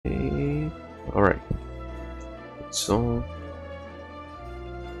Alright. So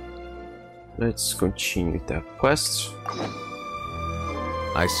let's continue with that quest.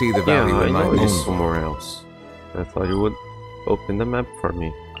 I see the value I in my know it is own. somewhere else. I thought you would open the map for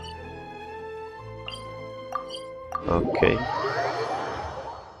me. Okay.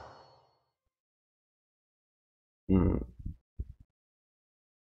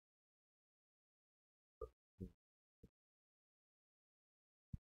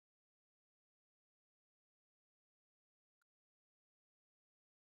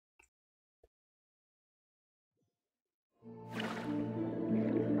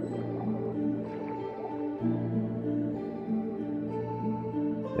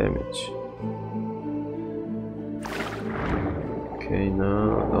 Damage. Okay,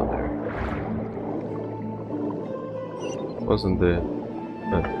 now down there. Wasn't the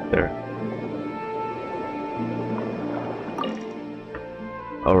there.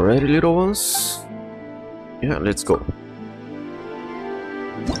 Alrighty, little ones. Yeah, let's go.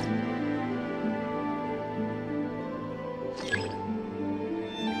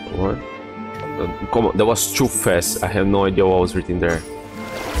 What? Come on, that was too fast. I have no idea what was written there.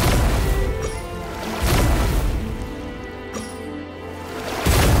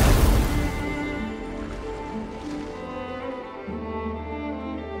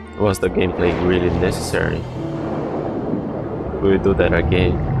 Was the gameplay really necessary? Will we do that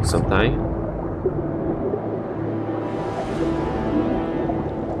again sometime?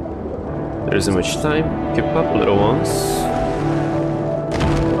 There isn't much time. Keep up, little ones.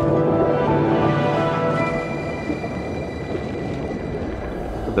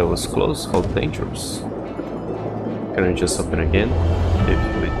 That was close. How dangerous. Can I just open again? If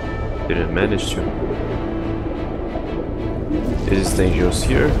we didn't manage to. It is dangerous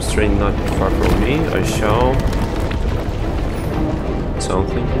here. Strain not far from me. I shall.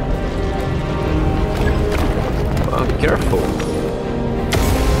 Something. Careful.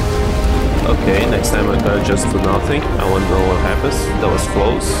 Okay, next time I gotta just do nothing. I wanna know what happens. That was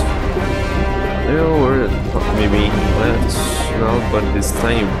close. There were maybe left now, but this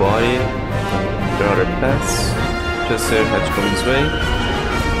tiny body. There are other paths. Just had to come this way.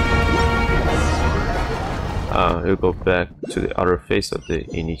 We'll go back to the other face of the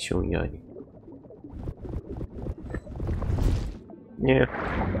initial Yanni. Yeah.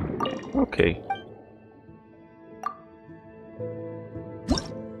 Okay.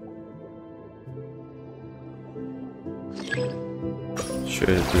 Should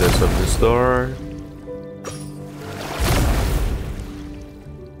do this up this door.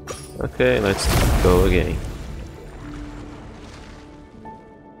 Okay, let's go again.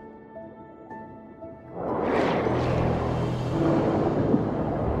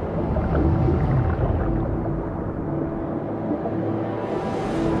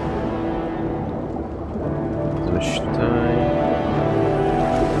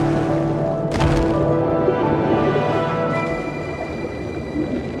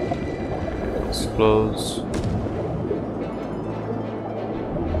 Close.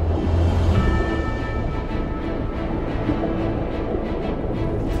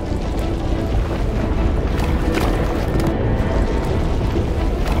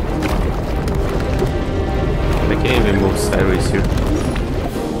 I can't even move sideways here.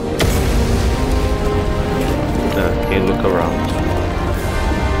 Can't look around.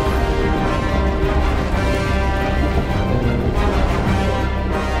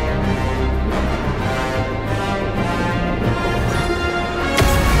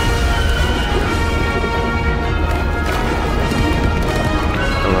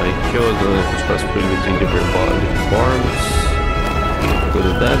 Cross between different body forms. Good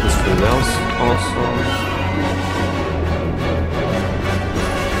at that, this thing else also.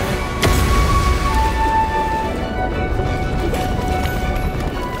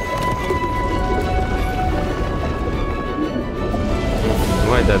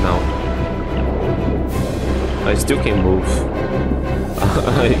 Why that now? I still can't move.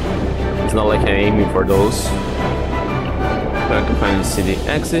 It's not like I'm aiming for those. But I can finally see the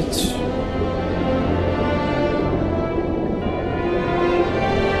exit.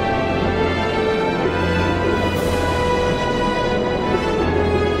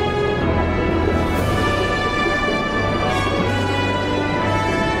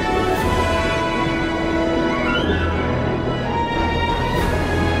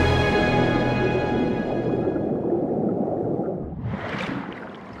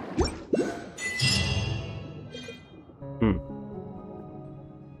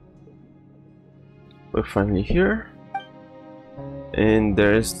 We're finally here, and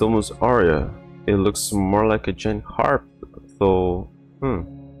there's Domus Aria. It looks more like a giant harp, though.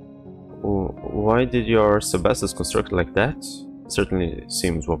 Why did your Sebastus construct like that? Certainly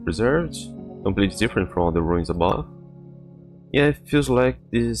seems well preserved, completely different from all the ruins above. Yeah, it feels like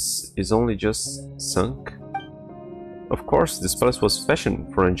this is only just sunk. Of course, this palace was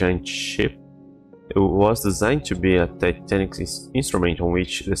fashioned for a giant ship. It was designed to be a titanic instrument on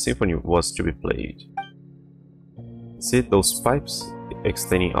which the symphony was to be played. See those pipes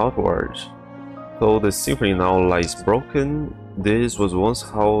extending outward? Though the symphony now lies broken, this was once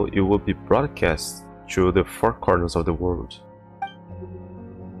how it would be broadcast to the four corners of the world.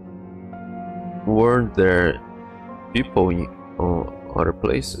 Weren't there people in other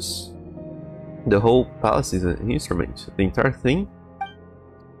places? The whole palace is an instrument, the entire thing?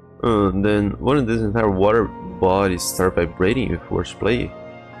 Then wouldn't this entire water body start vibrating if words play?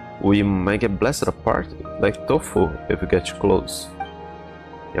 We might get blasted apart, like tofu, if we get too close.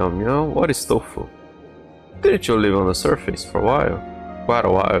 Meow meow, what is tofu? Didn't you live on the surface for a while? Quite a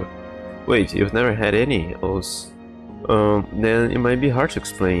while. Wait, you've never had any of those? Then it might be hard to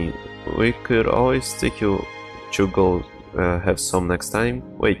explain. We could always take you to go have some next time.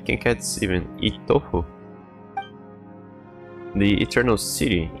 Wait, can cats even eat tofu? The Eternal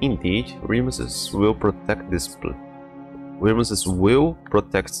City, indeed, Remuses will protect this place. Remuses will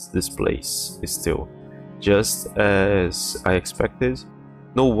protect this place still, just as I expected.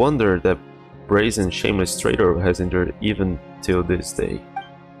 No wonder that brazen, shameless traitor has endured even till this day.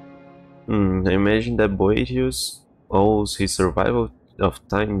 I imagine that Boetius owes his survival of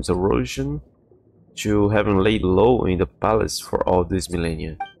time's erosion to having laid low in the palace for all these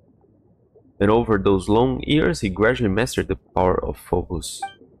millennia. And over those long years, he gradually mastered the power of Phobos.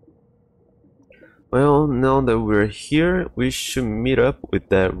 Well, now that we're here, we should meet up with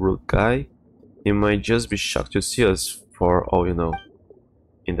that rude guy. He might just be shocked to see us, for all you know.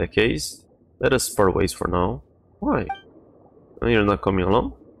 In that case, let us part ways for now. Why? You're not coming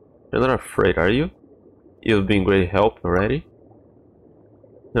along? You're not afraid, are you? You've been great help already.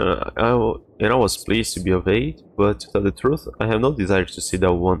 I was pleased to be of aid, but to tell the truth, I have no desire to see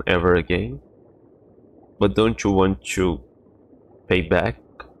that one ever again. But don't you want to pay back,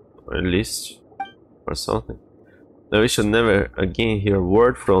 or at least, or something? Now we should never again hear a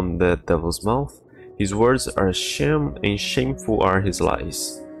word from that devil's mouth. His words are a sham, and shameful are his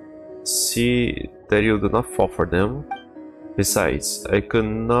lies. See that you do not fall for them. Besides, I could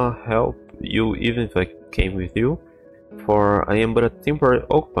not help you even if I came with you, for I am but a temporary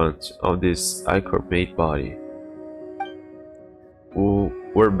occupant of this ichor-made body.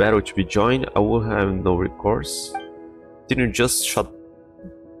 Were battle to be joined, I would have no recourse. Didn't you just shot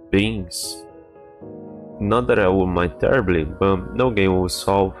beings? Not that I would mind terribly, but no game will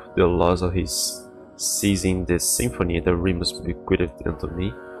solve the loss of his seizing the symphony that Remus bequeathed unto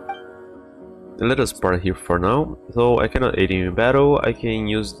me. Let us part here for now. Though I cannot aid you in battle, I can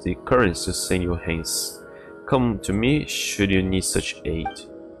use the currents to send you hence. Come to me should you need such aid.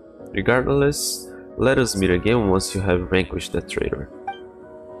 Regardless, let us meet again once you have vanquished that traitor.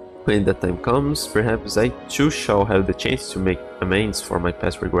 When that time comes, perhaps I too shall have the chance to make amends for my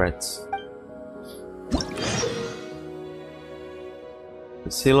past regrets.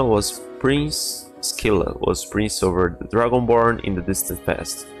 Scylla was prince over the Dragonborn in the distant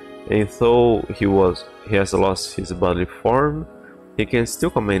past, and though he has lost his bodily form, he can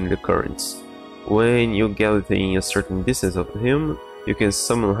still command the currents. When you get within a certain distance of him, you can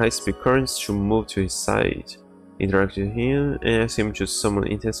summon high-speed currents to move to his side, interact with him, and ask him to summon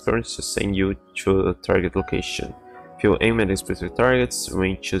intense currents to send you to a target location. If you aim at specific targets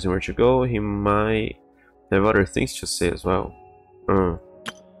when choosing where to go, he might have other things to say as well.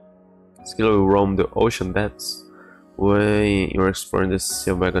 Scylla will roam the ocean depths. When you're exploring the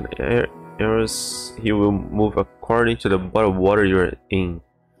sea of bygone eras, he will move according to the body of water you're in.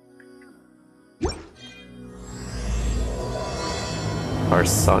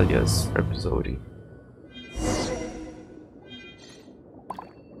 Arsalia's episode.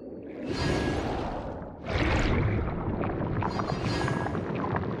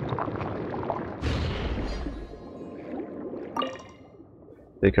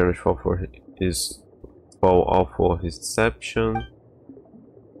 They can fall off for his deception.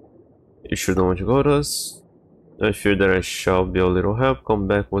 You should not want to go to us. I fear that I shall be a little help. Come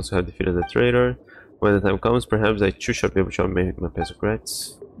back once you have defeated the traitor. When the time comes, perhaps I too shall be able to make my past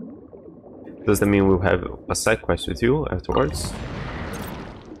regrets. Does that mean we'll have a side quest with you afterwards?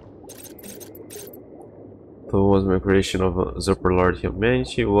 Though was my creation of a usurper lord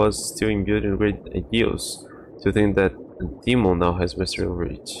humanity was still imbued in great ideals. To think that a demon now has mastery over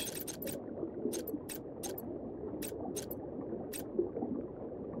it.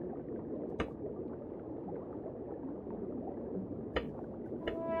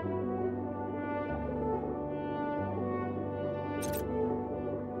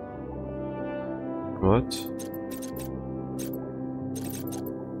 What?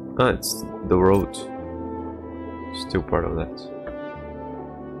 Ah, it's the road. Still part of that.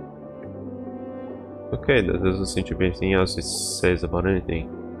 Okay, there doesn't seem to be anything else it says about anything.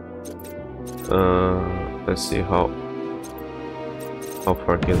 Let's see how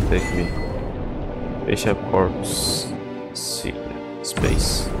far can it take me. Bishop Corpse. See,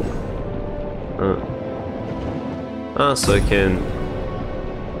 space. So I can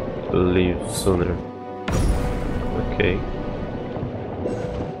leave sooner. Okay.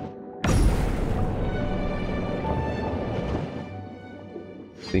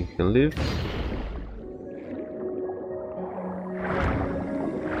 Think I can leave.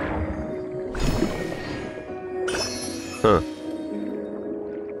 Huh.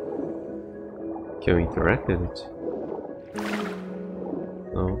 Can we interact with it?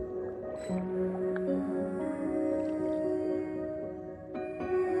 No.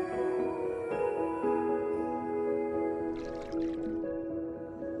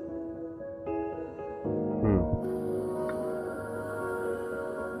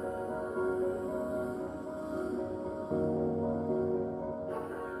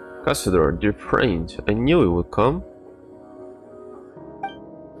 Cassiodor, dear friend, I knew you would come.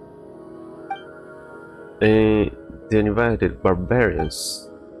 The uninvited barbarians.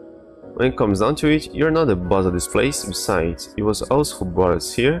 When it comes down to it, you're not the boss of this place. Besides, it was us who brought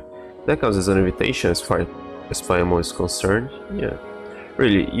us here. That counts as an invitation as far as Paimon is concerned. Yeah.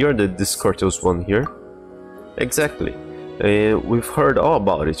 Really, you're the discourteous one here. Exactly. We've heard all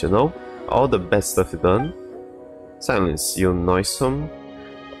about it, you know? All the bad stuff you've done. Silence, you noisome,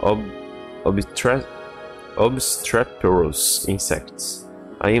 obstreperous insects.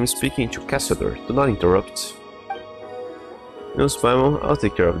 I am speaking to Cassiodor. Do not interrupt. No, Paimon, I'll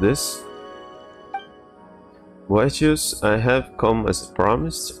take care of this. Boetius, I have come as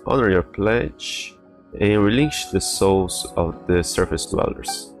promised. Honor your pledge and relinquish the souls of the surface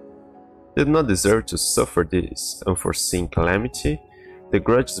dwellers. They do not deserve to suffer this unforeseen calamity. The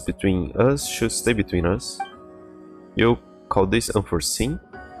grudges between us should stay between us. You call this unforeseen?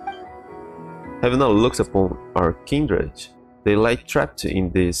 Have you not looked upon our kindred? They lie trapped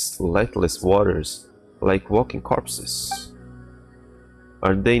in these lightless waters, like walking corpses.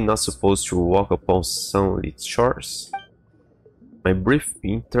 Are they not supposed to walk upon sunlit shores? My brief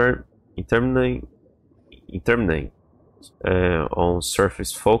intermingling on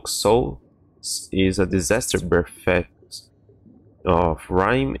surface folks' souls is a disaster bereft of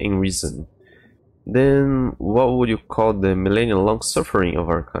rhyme and reason. Then what would you call the millennium-long suffering of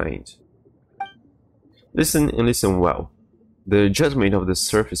our kind? Listen and listen well. The judgment of the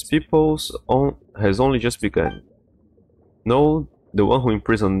surface peoples has only just begun. No, the one who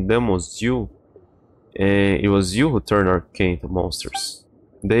imprisoned them was you, and it was you who turned our kin into monsters.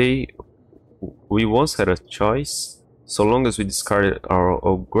 We once had a choice. So long as we discarded our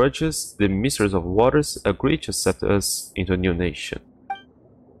old grudges, the misters of waters agreed to accept us into a new nation.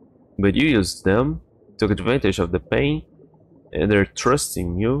 But you used them, took advantage of the pain, and their trust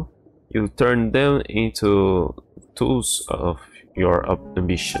in you. You turned them into tools of your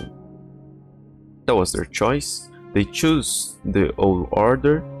ambition. That was their choice. They chose the old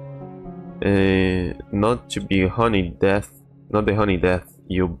order, not to be not the honey death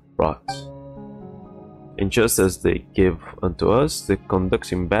you brought. And just as they gave unto us the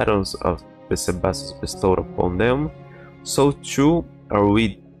conducting battles of the Sebastos bestowed upon them, so too are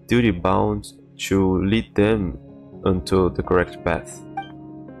we duty bound to lead them unto the correct path.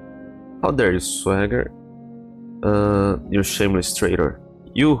 How dare you swagger, you shameless traitor!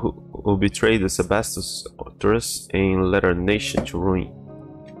 You who betrayed the Sebastos trust and led our nation to ruin.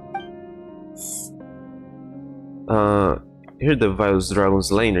 Hear the vile dragon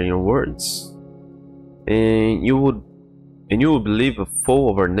slander in your words, and you would believe a foe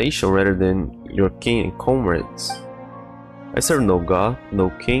of our nation rather than your king and comrades. I serve no god, no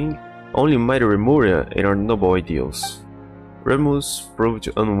king, only mighty Remuria and our noble ideals. Remus proved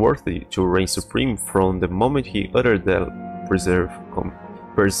unworthy to reign supreme from the moment he uttered that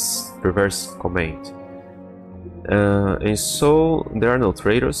perverse command. And so there are no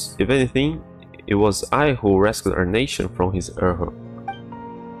traitors. If anything, it was I who rescued our nation from his error.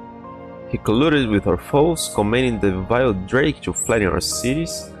 He colluded with our foes, commanding the vile Drake to flatten our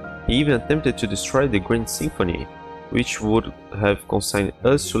cities. He even attempted to destroy the Grand Symphony, which would have consigned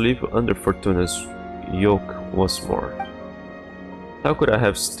us to live under Fortuna's yoke once more. How could I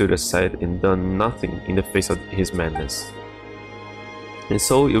have stood aside and done nothing in the face of his madness? And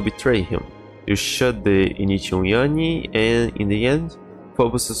so you betray him. You shut the Inichinyani, and in the end,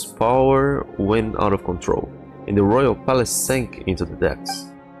 Phobos' power went out of control, and the royal palace sank into the depths.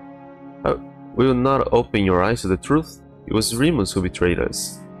 Will you not open your eyes to the truth? It was Remus who betrayed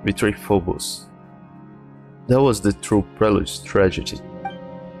us, betrayed Phobos. That was the true prelude to tragedy.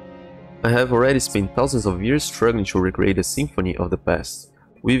 I have already spent thousands of years struggling to recreate the symphony of the past,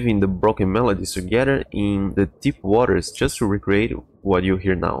 weaving the broken melodies together in the deep waters just to recreate what you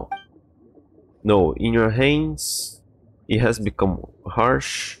hear now. No, in your hands it has become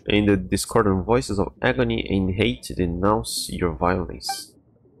harsh, and the discordant voices of agony and hate denounce your violence.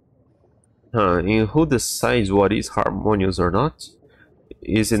 And who decides what is harmonious or not?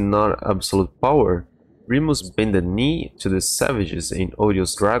 Is it not absolute power? Remus bent the knee to the savages and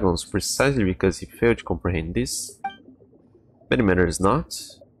odious dragons precisely because he failed to comprehend this. But it matters not.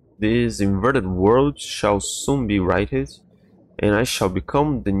 This inverted world shall soon be righted, and I shall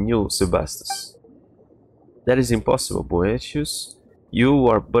become the new Sebastus. That is impossible, Boetius. You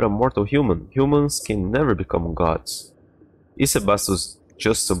are but a mortal human. Humans can never become gods. Is Sebastus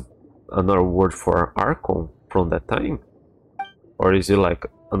just another word for Archon from that time? Or is it like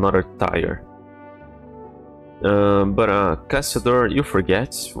another tire? Cassiodor, you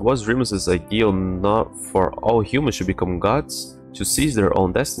forget, was Remus's ideal not for all humans to become gods, to seize their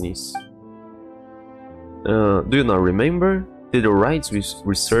own destinies? Do you not remember? Did the rites we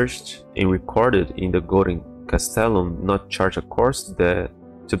researched and recorded in the Golden Castellum not chart a course to that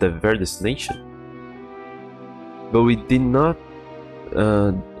very destination? But we did not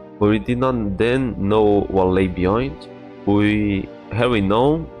then know what lay beyond. Had we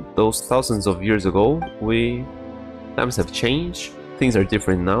known those thousands of years ago, times have changed, things are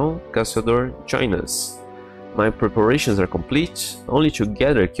different now. Cassiodor, join us. My preparations are complete, only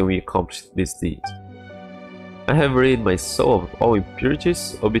together can we accomplish this deed. I have rid my soul of all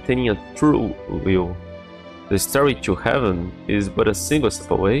impurities, obtaining a true will. The stairway to heaven is but a single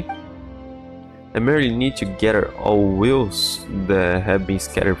step away. I merely need to gather all wills that have been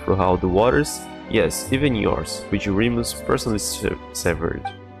scattered throughout the waters, yes, even yours, which Remus personally severed.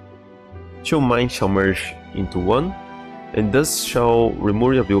 Two minds shall merge into one, and thus shall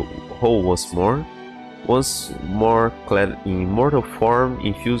Lemuria be whole once more clad in immortal form,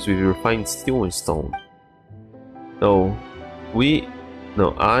 infused with refined steel and stone. We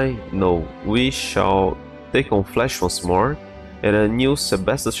shall take on flesh once more, and a new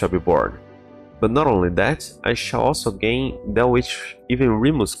Sebastus shall be born. But not only that, I shall also gain that which even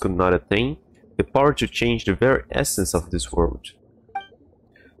Remus could not attain, the power to change the very essence of this world.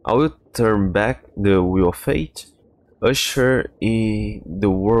 I will turn back the wheel of fate, usher in the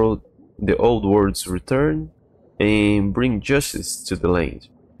old world's return, and bring justice to the land.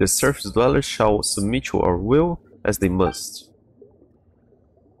 The surface dwellers shall submit to our will as they must.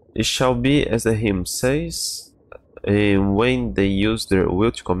 It shall be as the hymn says, and when they use their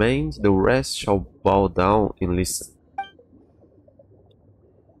will to command, the rest shall bow down and listen.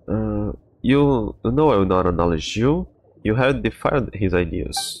 You know I will not acknowledge you. You have defied his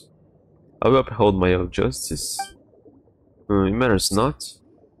ideas. I will uphold my own justice. It matters not.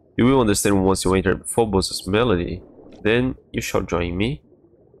 You will understand once you enter Phobos' melody. Then you shall join me.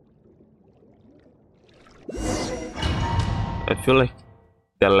 I feel like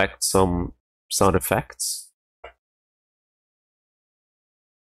they lacked some sound effects.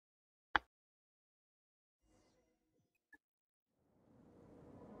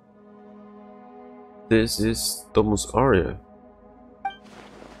 This is Domus Aurea.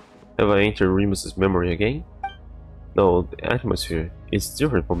 Have I entered Remus's memory again? No, the atmosphere is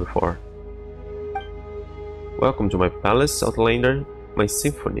different from before. Welcome to my palace, Outlander, my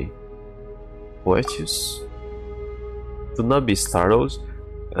symphony. Boetius? Do not be startled.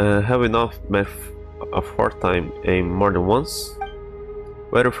 Have we not met aforetime and more than once?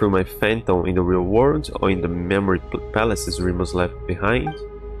 Whether through my phantom in the real world or in the memory palaces Remus left behind.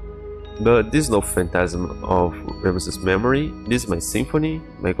 But this is no phantasm of Remus's memory. This is my symphony,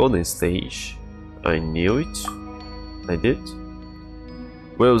 my golden stage. I knew it. I did.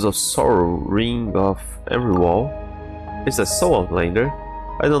 Wails of sorrow ring off every wall. It's a soul, Outlander.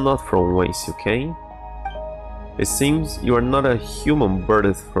 I know not from whence you came. It seems you are not a human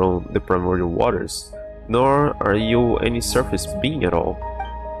birthed from the primordial waters, nor are you any surface being at all.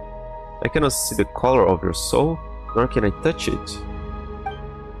 I cannot see the color of your soul, nor can I touch it.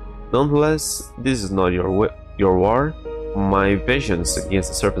 Nonetheless, this is not your war. My vengeance against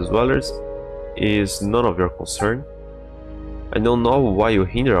the surface dwellers is none of your concern. I know not why you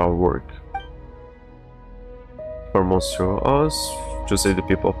hinder our work. For Monsieur Oz, to save the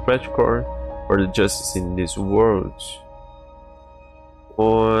people of Petrichor, or the justice in this world.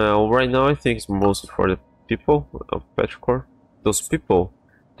 Well, right now I think it's mostly for the people of Petrichor. Those people,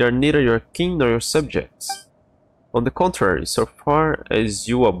 they are neither your king nor your subjects. On the contrary, so far as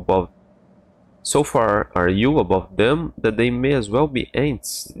you above So far are you above them that they may as well be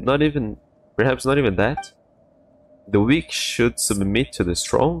ants, perhaps not even that. The weak should submit to the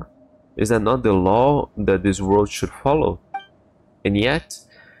strong? Is that not the law that this world should follow? And yet,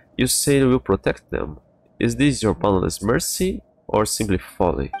 you say you will protect them. Is this your boundless mercy, or simply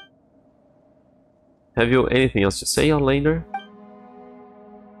folly? Have you anything else to say, Outlander?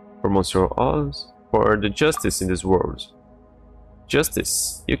 For Monsieur Oz? For the justice in this world?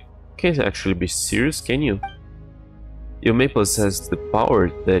 Justice? You can't actually be serious, can you? You may possess the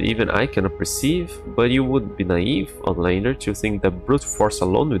power that even I cannot perceive, but you would be naive, Outlander, to think that brute force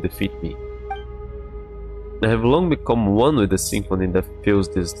alone will defeat me. I have long become one with the symphony that fills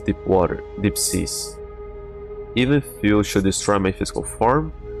these deep seas. Even if you should destroy my physical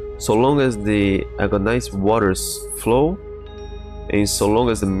form, so long as the agonized waters flow, and so long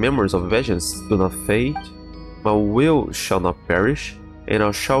as the memories of vengeance do not fade, my will shall not perish, and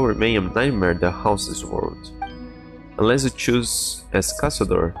I shall remain a nightmare that haunts this world. Unless you choose as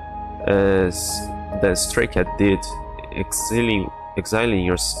Caçador, as that stray cat did, exiling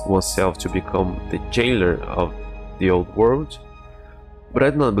oneself to become the jailer of the old world. But I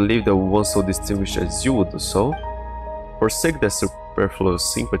do not believe that one so distinguished as you would do so. Forsake that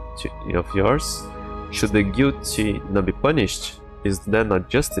superfluous sympathy of yours. Should the guilty not be punished? Is that not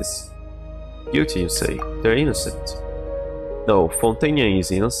justice? Guilty, you say? They're innocent. No, Fontanian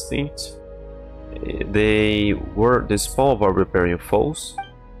is innocent. They were the spawn of our barbarian foes.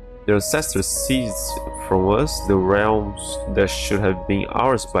 Their ancestors seized from us the realms that should have been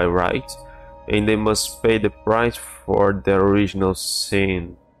ours by right, and they must pay the price for their original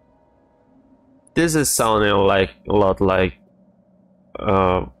sin. This is sounding a lot like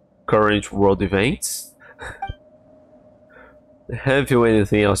current world events. Have you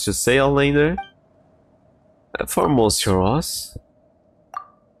anything else to say, Outlander? For Monsieur Oz?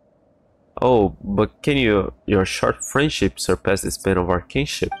 Oh, but can your short friendship surpass the span of our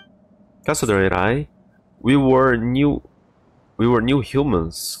kinship? Caçador and I, we were new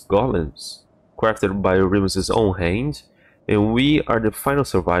humans, golems, crafted by Remus's own hand, and we are the final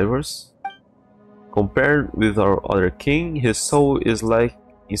survivors. Compared with our other king, his soul is like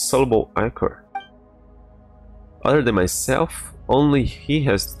insoluble ichor. Other than myself, only he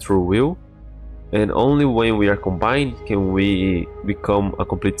has true will, and only when we are combined can we become a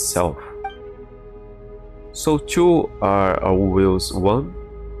complete self. So too are our wills one.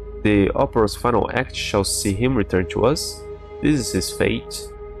 The opera's final act shall see him return to us. This is his fate.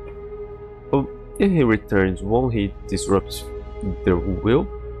 But if he returns, won't he disrupt their will?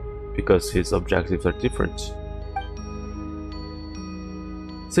 Because his objectives are different.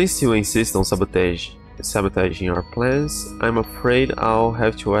 Since you insist on sabotaging our plans, I'm afraid I'll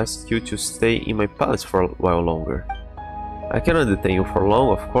have to ask you to stay in my palace for a while longer. I cannot detain you for long,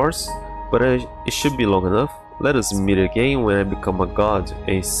 of course, but it should be long enough. Let us meet again when I become a god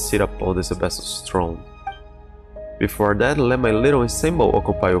and sit upon the Sebastos throne. Before that, let my little ensemble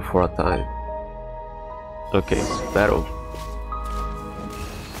occupy you for a time. Okay, battle.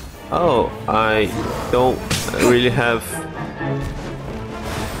 Oh, I don't really have...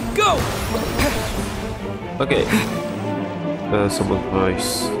 Go! Okay. Someone's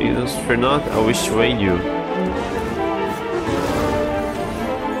voice. Fear not, I wish to aid you.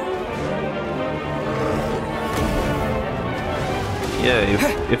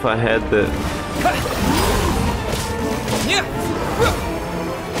 Yeah, if I had the...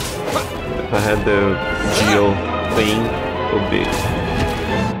 If I had the geo thing,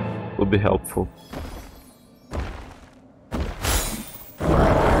 would be helpful.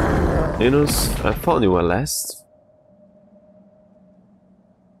 Linus, I found you at last.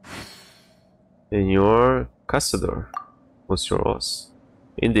 And you're Caçador, Monsieur Oz.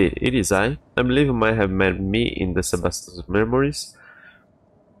 Indeed, it is I. I believe you might have met me in the Sebastos memories.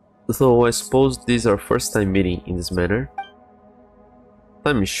 Though I suppose this is our first time meeting in this manner.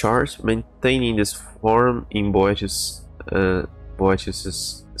 Time is short. Maintaining this form in Boetius'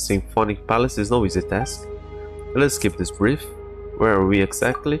 symphonic palace is no easy task. Let's keep this brief. Where are we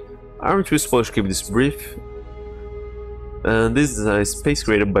exactly? Aren't we supposed to keep this brief? This is a space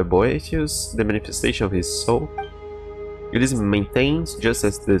created by Boetius, the manifestation of his soul. It is maintained, just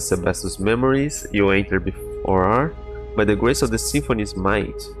as the Sebastos memories you entered before are, by the grace of the symphony's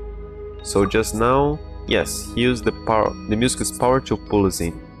might. So just now, yes, he used the music's power to pull us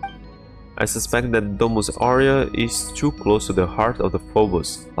in. I suspect that Domus Aurea is too close to the heart of the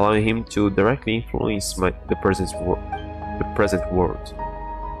Phobos, allowing him to directly influence the present world.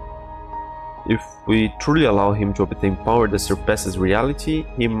 If we truly allow him to obtain power that surpasses reality,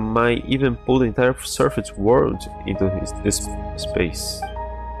 he might even pull the entire surface world into this space.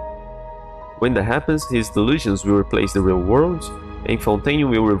 When that happens, his delusions will replace the real world, and Fontaine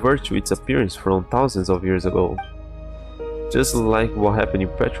will revert to its appearance from thousands of years ago. Just like what happened in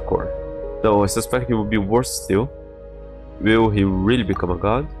Petrichor. Though I suspect it will be worse still. Will he really become a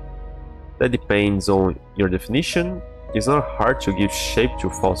god? That depends on your definition. It's not hard to give shape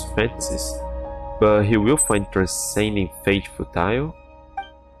to false fantasies, but he will find transcending fate futile.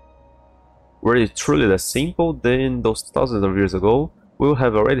 Were it truly that simple, then those thousands of years ago will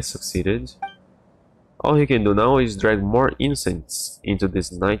have already succeeded. All he can do now is drag more innocents into the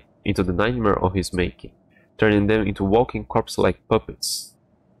nightmare of his making, turning them into walking corpse-like puppets.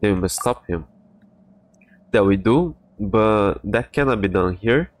 Then we must stop him. That we do, but that cannot be done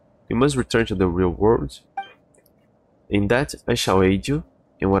here. We must return to the real world. In that I shall aid you.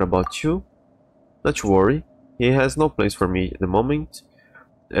 And what about you? Not to worry, he has no plans for me at the moment.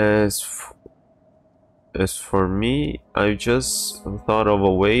 As for me, I just thought of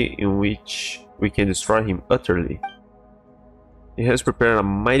a way in which we can destroy him utterly. He has prepared a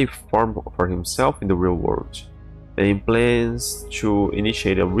mighty farm for himself in the real world, and he plans to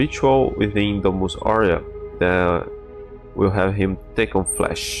initiate a ritual within Domus Aurea that will have him take on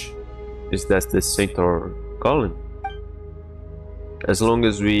flesh. Is that the Centaur Golem? As long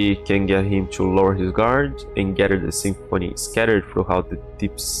as we can get him to lower his guard and gather the symphony scattered throughout the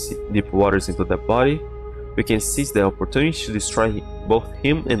deep waters into that body, we can seize the opportunity to destroy both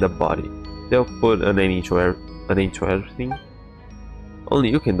him and the body. They'll put an end to everything. Only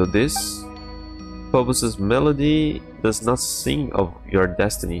you can do this. Phobos' melody does not sing of your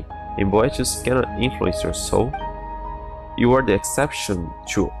destiny, and Boetius cannot influence your soul. You are the exception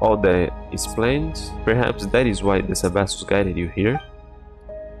to all that is planned. Perhaps that is why the Sebastos guided you here.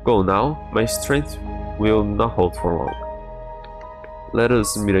 Go now, my strength will not hold for long. Let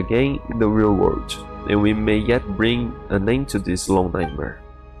us meet again in the real world, and we may yet bring an end to this long nightmare.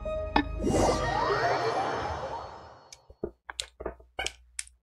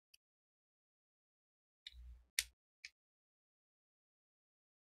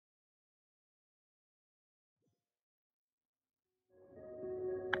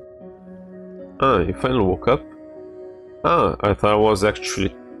 You finally woke up? I thought I was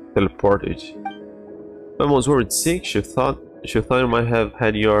actually teleported. I was worried sick. She thought you might have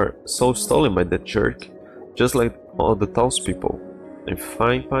had your soul stolen by that jerk, just like all the townspeople. I'm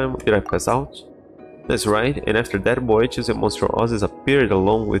fine, Paimon. Did I pass out? That's right, and after that, Boetius and Monstruosis appeared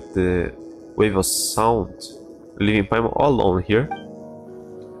along with the wave of sound, leaving Paimon all alone here.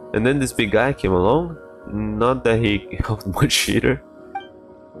 And then this big guy came along. Not that he helped much either.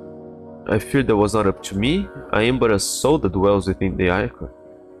 I fear that was not up to me. I am but a soul that dwells within the icon.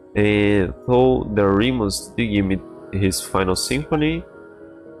 And though the Remus did give me his final symphony,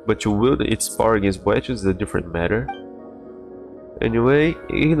 but to wield its power against Boetius is a different matter. Anyway,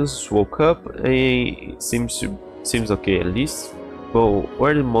 Ignis woke up and seems okay at least. But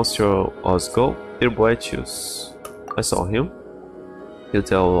where did Monsieur Oz go? Dear Boetius. I saw him. He'll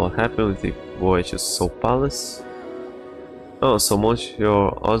tell what happened with the Boetius Soul Palace. Oh, so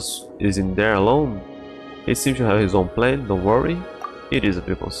Monsieur Oz is in there alone? He seems to have his own plan, don't worry. It is a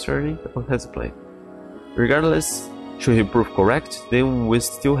bit concerning, but has a plan. Regardless, should he prove correct, then we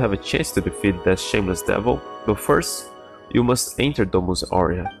still have a chance to defeat that shameless devil. But first, you must enter Domus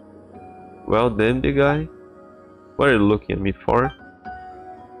Aurea. Well then, big guy, what are you looking at me for?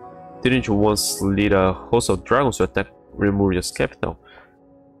 Didn't you once lead a host of dragons to attack Remuria's capital?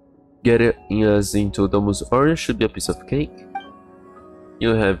 Getting us into Domus Aurea should be a piece of cake.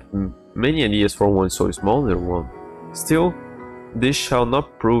 You have many ideas for one so small, little one. Still, this shall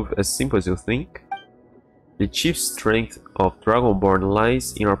not prove as simple as you think. The chief strength of Dragonborn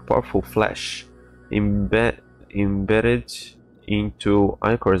lies in our powerful flesh, embedded into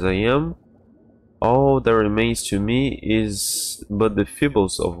ichor as I am. All that remains to me is but the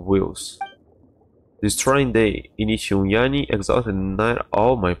feeblest of wills. Destroying the Initium Yani exalted not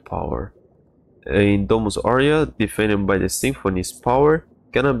all my power. In Domus Aurea, defended by the Symphony's power,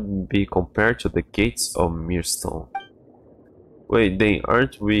 cannot be compared to the gates of mere stone. Wait, then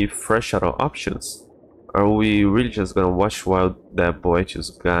aren't we fresh out of options? Are we really just gonna watch while that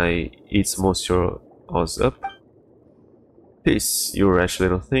Boetius guy eats Monsieur Oz up? Peace, you rash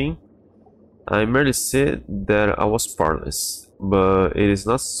little thing. I merely said that I was powerless, but it is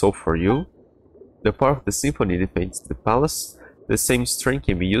not so for you. The power of the symphony defends the palace. The same strength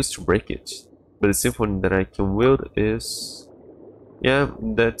can be used to break it. But the symphony that I can wield is... yeah,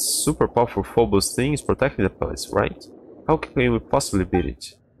 that super powerful Phobos thing is protecting the palace, right? How can we possibly beat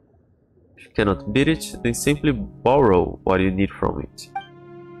it? If you cannot beat it, then simply borrow what you need from it.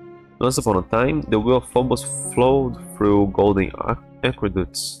 Once upon a time, the will of Phobos flowed through golden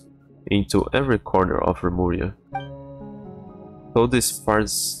aqueducts into every corner of Remuria. Though these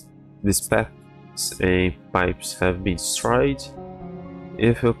paths and pipes have been destroyed,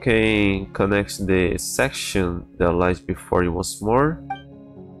 if you can connect the section that lies before you once more,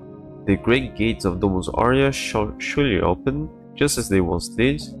 the great gates of Domus Aurea shall surely open, just as they once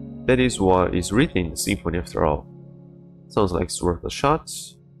did. That is what is written in the symphony after all. Sounds like it's worth a shot.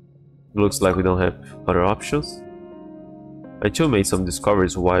 Looks like we don't have other options. I too made some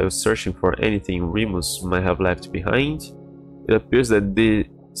discoveries while searching for anything Remus might have left behind. It appears that this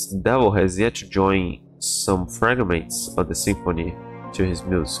devil has yet to join some fragments of the symphony to his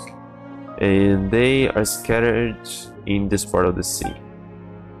music, and they are scattered in this part of the sea.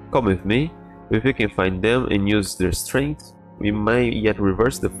 Come with me. If we can find them and use their strength, we might yet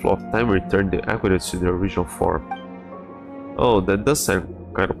reverse the flow of time and return the aqueduct to their original form. Oh, that does sound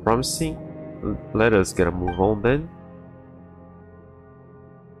kind of promising. Let us get a move on then.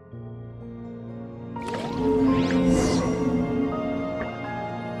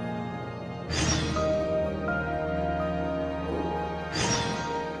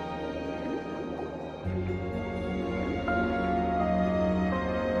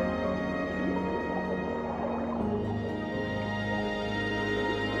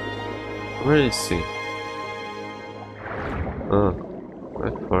 Where is he? Oh,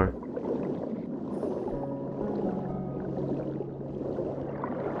 quite far.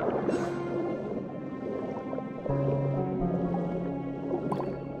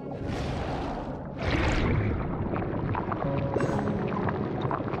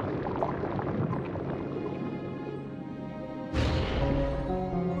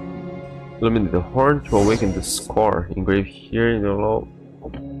 Illuminate the horn to awaken the score engraved here in the law.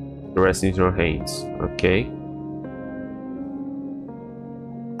 The rest is in your hands. Okay.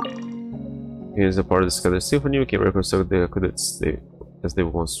 Here's a part of the scattered symphony. We can reconstruct the aqueducts as they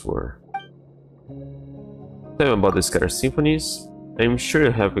once were. Tell me about the scattered symphonies. I'm sure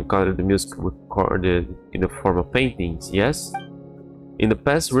you have encountered the music recorded in the form of paintings, yes? In the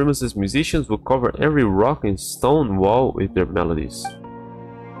past, Remus's musicians would cover every rock and stone wall with their melodies.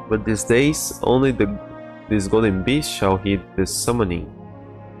 But these days, only this golden beast shall heed the summoning.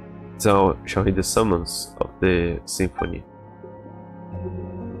 Shall heed the summons of the symphony.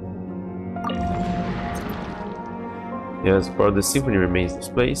 Yes, part of the symphony remains in this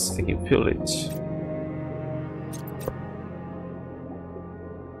place. I can feel it.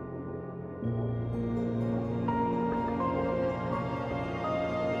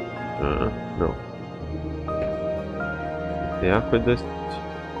 No. The aqueduct?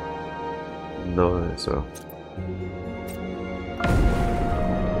 No, as well.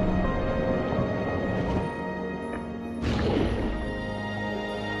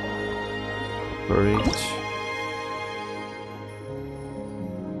 Reach.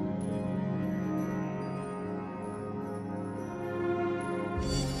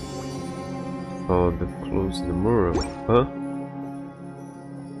 Oh, the close the mural, huh?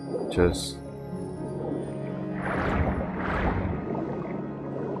 Just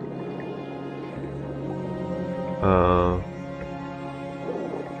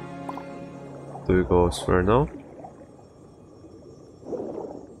do we go elsewhere now?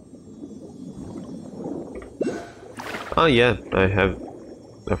 Oh yeah,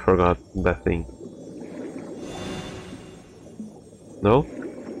 I forgot that thing. No?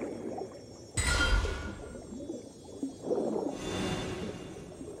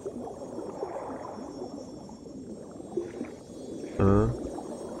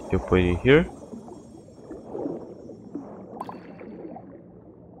 You're pointing here?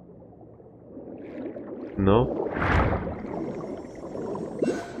 No?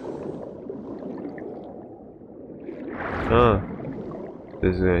 Ah,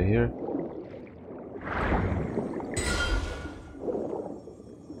 this guy here.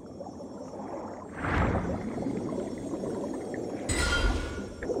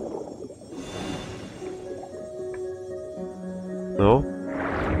 No?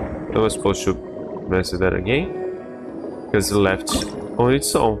 I was supposed to mess with that again? Because it left on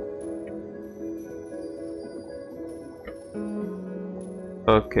its own.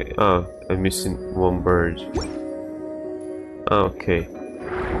 Okay, I'm missing one bird. Okay.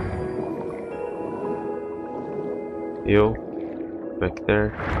 You back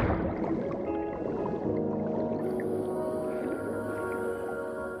there.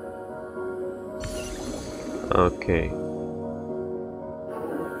 Okay.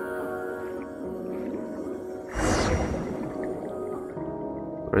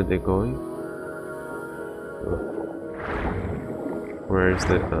 Where are they going? Where is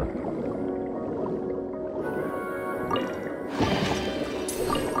the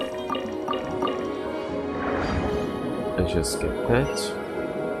just get that.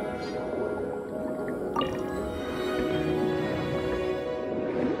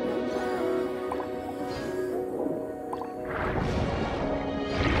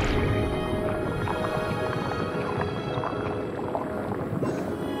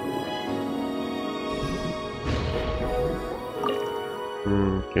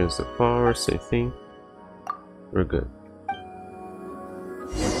 Here's the powers, I think. We're good.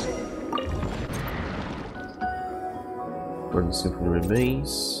 Where the symphony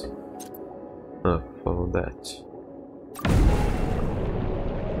remains. Ah, follow that.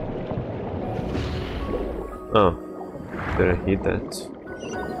 Oh, did I hit that?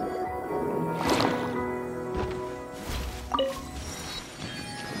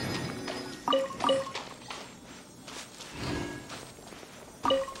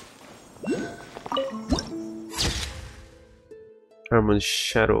 Harmony's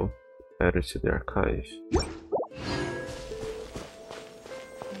shadow added to the archive.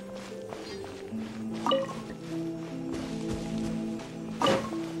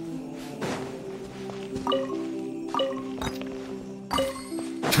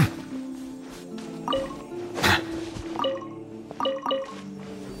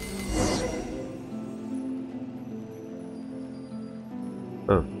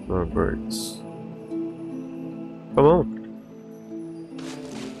 Oh, more birds. Come on.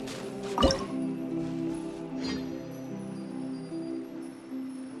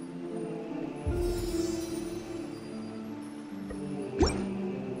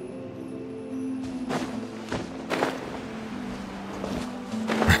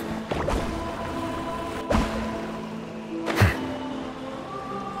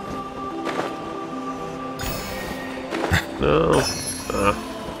 No.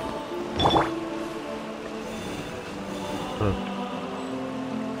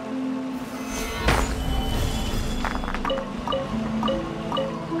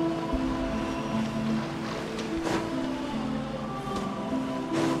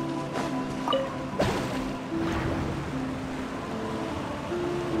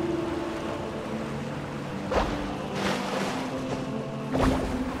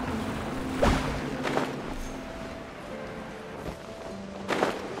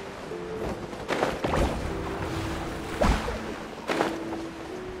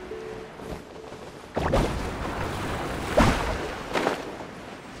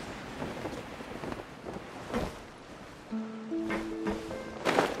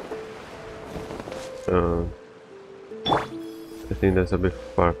 I think that's a bit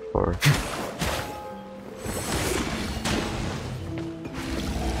far.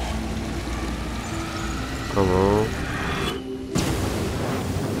 Come on.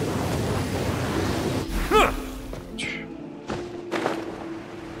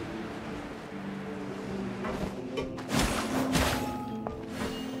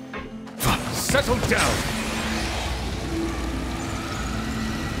 Settle down.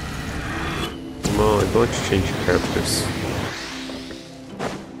 Come on, I don't change characters.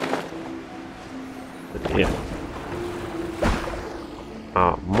 Yeah.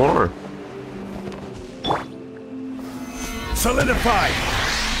 Ah, more. Solidify.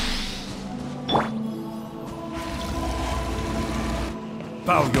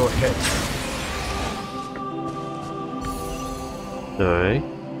 Bow your head. Alright.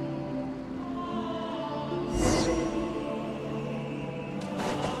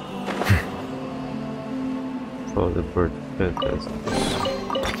 Follow the bird phantasm.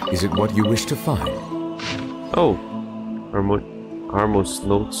 Is it what you wish to find? Oh, Harmon's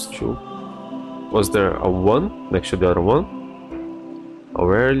notes too. Was there a 1 next to the other one?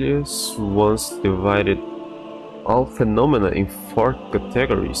 Aurelius once divided all phenomena in 4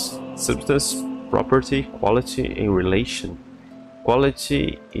 categories: substance, property, quality, and relation.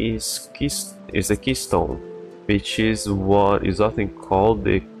 Quality is the keystone, which is what is often called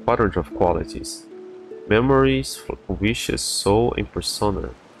the quadrant of qualities. Memories, wishes, soul, and persona.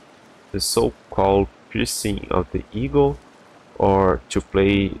 The so-called piercing of the ego, or to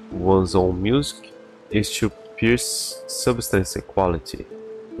play one's own music, is to pierce substance and quality,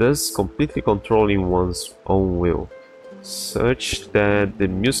 thus completely controlling one's own will, such that the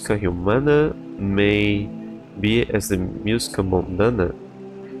musica humana may be as the musica mundana.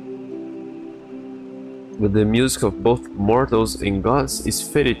 But the music of both mortals and gods is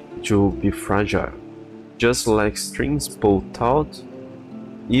fated to be fragile, just like strings pulled taut.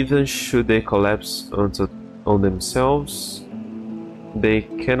 Even should they collapse on themselves, they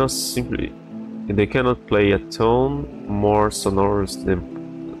cannot play a tone more sonorous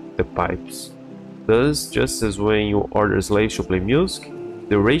than the pipes. Thus, just as when you order slaves to play music,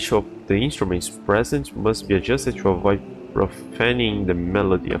 the ratio of the instruments present must be adjusted to avoid profaning the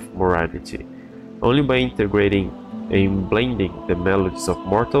melody of morality. Only by integrating and blending the melodies of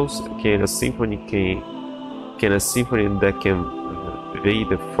mortals can a symphony that can convey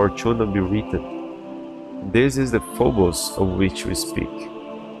the fortuna be written. This is the Phobos of which we speak.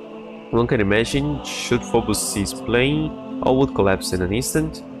 One can imagine, should Phobos cease playing, all would collapse in an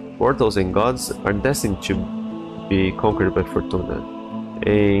instant. Mortals and gods are destined to be conquered by Fortuna,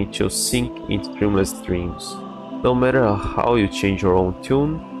 and to sink into dreamless dreams. No matter how you change your own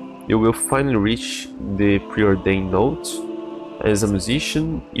tune, you will finally reach the preordained note. As a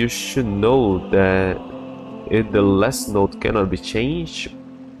musician, you should know that if the last note cannot be changed,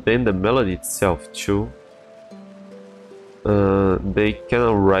 then the melody itself too. They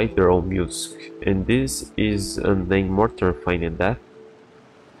cannot write their own music, and this is an name more terrifying than death.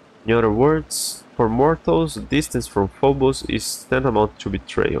 In other words, for mortals, distance from Phobos is tantamount to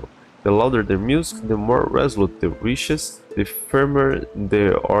betrayal. The louder their music, the more resolute their wishes, the firmer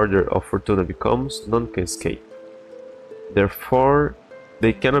the order of Fortuna becomes, none can escape. Therefore,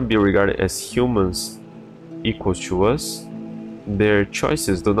 they cannot be regarded as humans equal to us. Their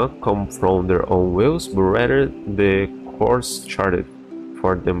choices do not come from their own wills, but rather the course charted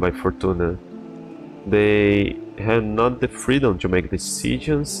for them by Fortuna. They have not the freedom to make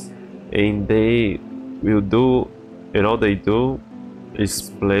decisions, and they will do, and all they do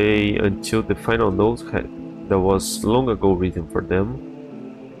is play until the final note that was long ago written for them.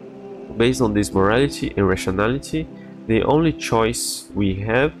 Based on this morality and rationality, the only choice we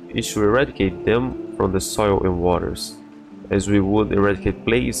have is to eradicate them from the soil and waters, as we would eradicate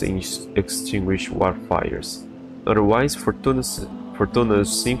plagues and extinguish wildfires. Otherwise, Fortuna's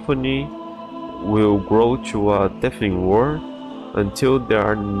symphony will grow to a deafening roar until there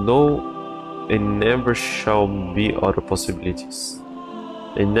are no and never shall be other possibilities.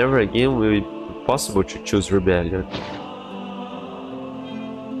 And never again will it be possible to choose rebellion.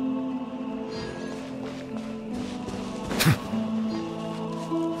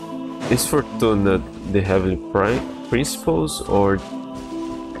 Is Fortuna the heavenly principles, or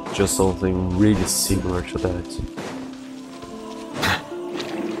just something really similar to that?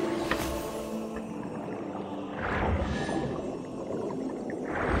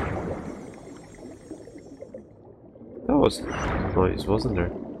 That was noise, wasn't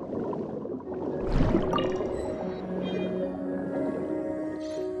there?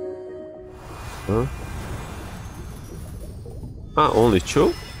 Huh? Ah, only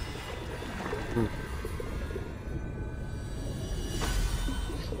two?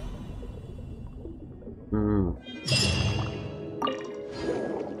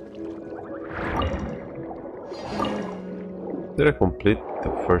 Did I complete the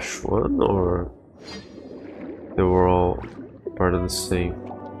first one, or they were all part of the same?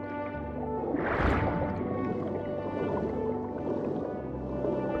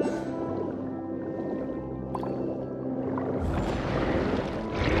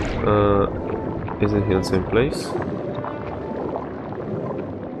 Isn't he in the same place?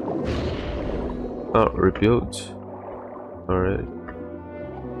 Oh, rebuild. Alright.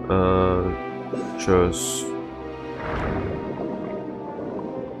 Just...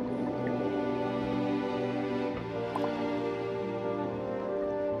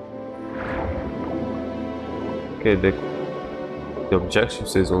 Okay, the objective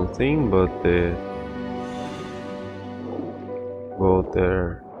says one thing, but the... Well,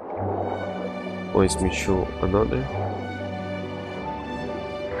 there... points me to another.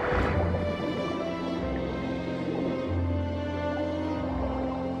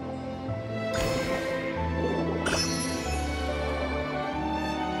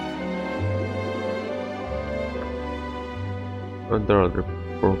 Are there other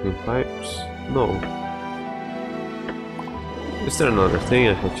broken pipes? No. Is there another thing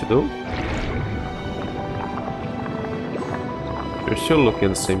I have to do? You're still looking at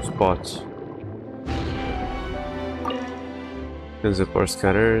the same spot. Is the bar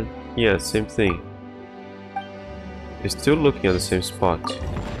scattered? Yeah, same thing. You're still looking at the same spot.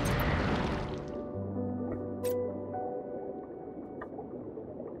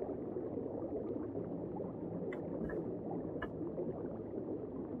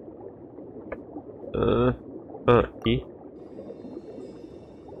 E?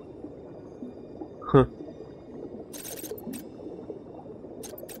 Huh.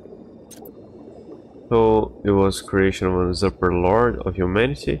 Though it was creation of an usurper lord of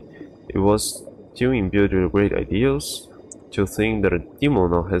humanity, it was still imbued with great ideals. To think that a demon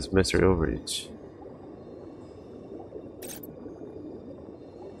now has mastery over it.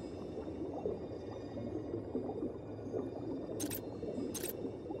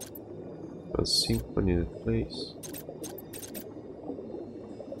 A symphony in place.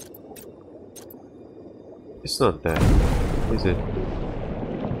 It's not that, is it?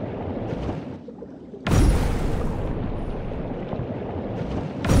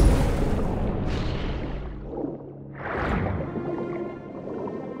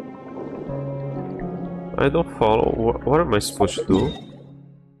 I don't follow. What am I supposed to do?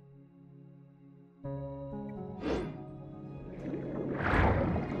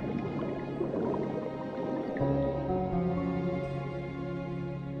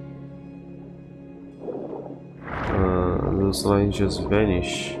 Those lines just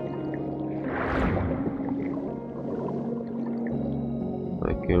vanish.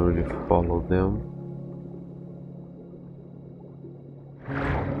 I can't really follow them.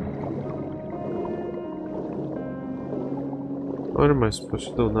 What am I supposed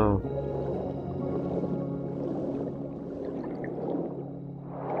to do now?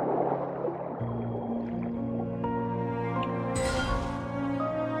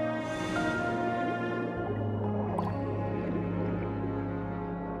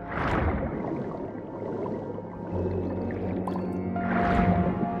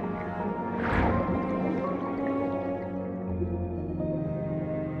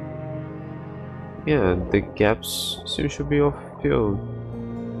 Yeah, the gaps seem to be off filled.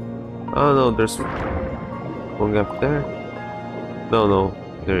 Oh no, there's one gap there. No,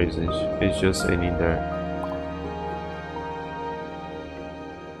 there isn't. It's just ending there.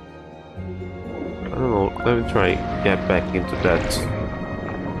 I don't know. Let me try get back into that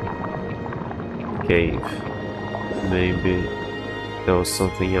cave. Maybe there was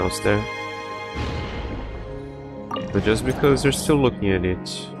something else there. But just because they're still looking at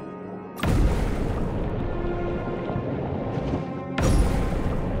it.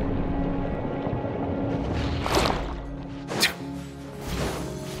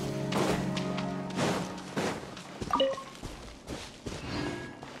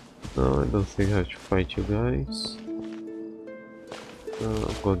 No, I don't think I have to fight you guys.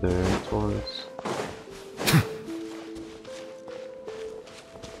 I'll go there at once.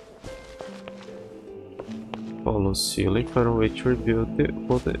 Follow ceiling, find a way to rebuild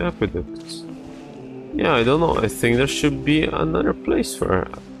both the aqueducts. Yeah, I don't know. I think there should be another place for.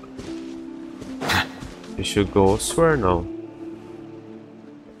 You should go elsewhere now.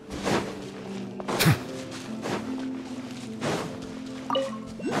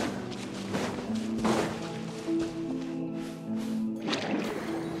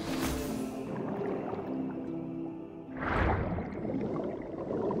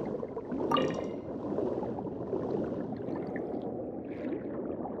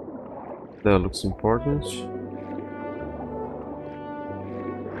 That looks important.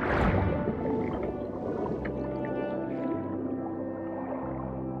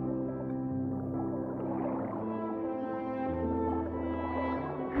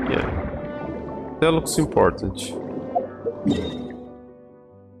 Yeah, that looks important.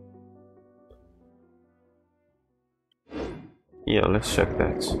 Yeah, let's check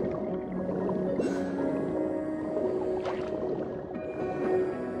that.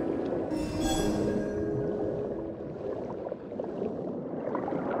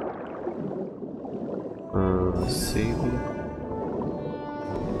 See.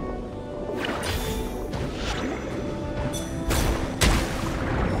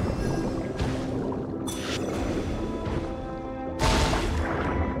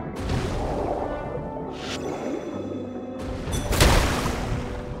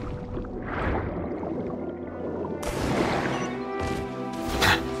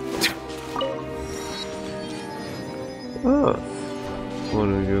 Ah,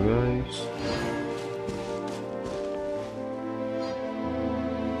 one of you guys.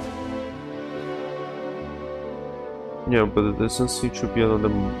 Yeah, but there doesn't seem to be another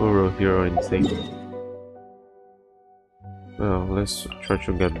mural here or anything. Well, let's try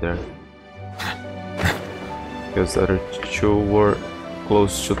to get there. Because the other two were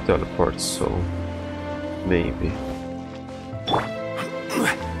close to teleports, so maybe.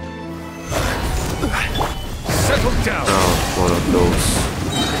 Settle down! Oh, one of those.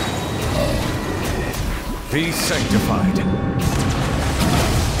 Be sanctified.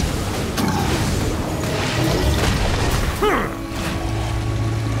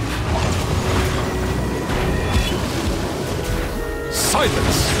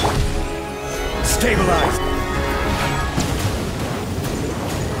 Silence! Stabilize!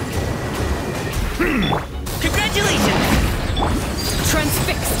 Congratulations!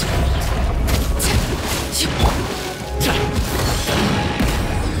 Transfixed!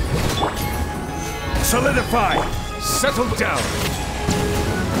 Solidify! Settle down!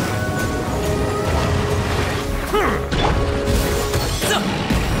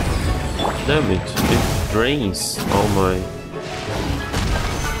 Damn it. drains all my...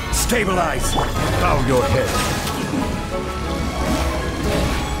 Stabilize! Bow your head.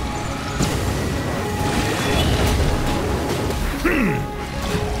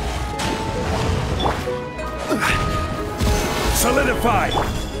 Solidify!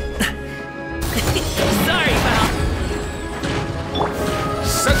 Sorry, pal.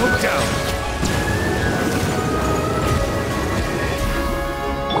 Settle down!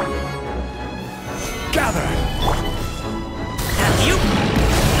 Gather! Have you?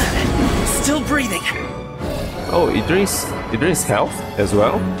 Still breathing. Oh, it drains health as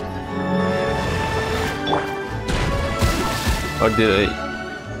well? Or did I...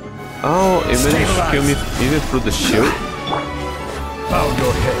 Oh, it managed to kill me even through the shield? Bow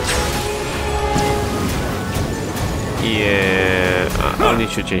your head. Yeah, I'll need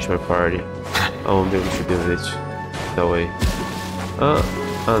to change my party. I won't be able to do it that way. I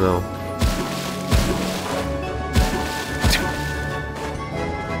know.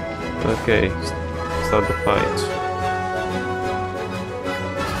 Okay, start the fight.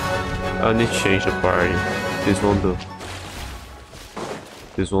 I need to change the party. This won't do.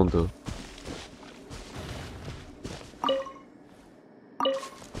 This won't do.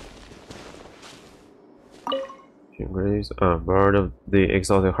 Board of the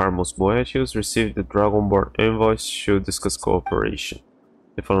Exalted Harmos Boetius received the Dragonborn envoys to discuss cooperation.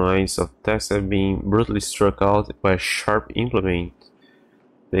 The following lines of text have been brutally struck out by a sharp implement.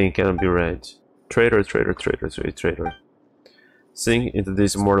 They cannot be read. Traitor, traitor, traitor, traitor, traitor. Sink into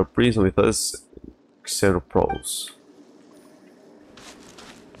this mortal prison with us, Xenopros.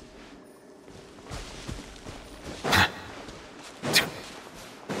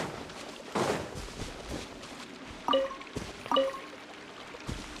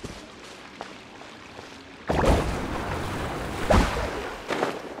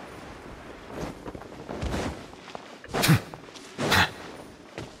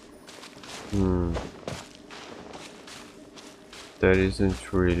 That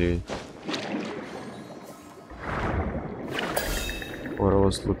isn't really what I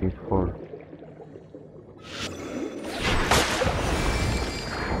was looking for.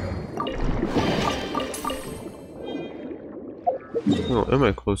 No, am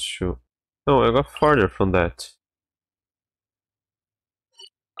I close to? No, I got farther from that.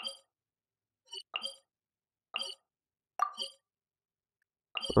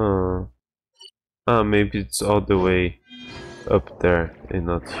 Maybe it's all the way up there and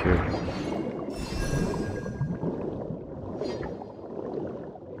not here.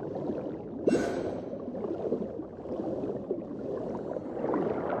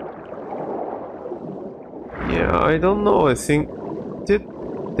 Yeah, I don't know. I think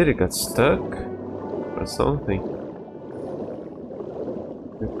did it get stuck or something?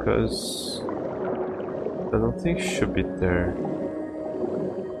 Because I don't think it should be there.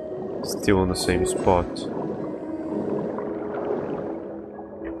 Still on the same spot.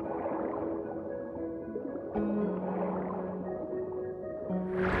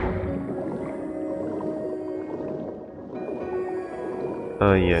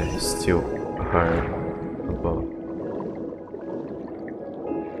 Yeah, still higher above.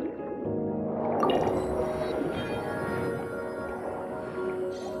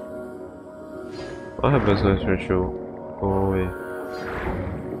 What happens when I try to go away?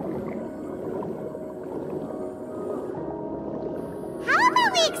 How about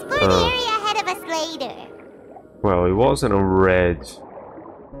we explore the area ahead of us later? Well, it wasn't a red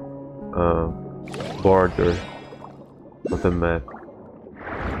border of the map.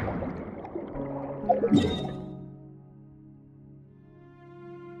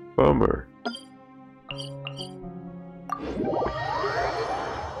 Bummer.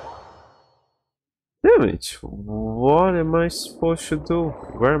 Damn it! What am I supposed to do?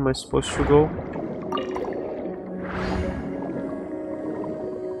 Where am I supposed to go?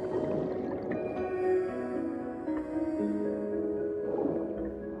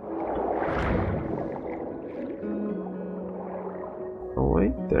 Oh,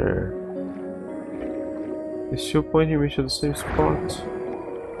 wait there. It's still pointing me to the same spot.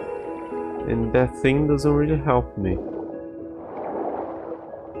 And that thing doesn't really help me.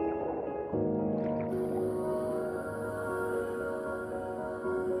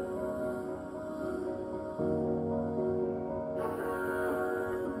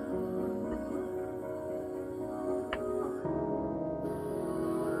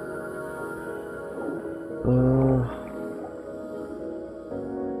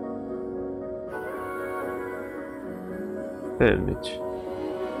 Damn it.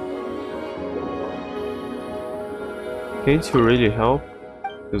 Can't you really help?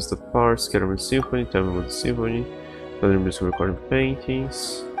 There's the Power, Scatterman Symphony, Time with Symphony, other music recording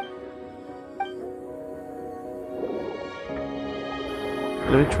paintings.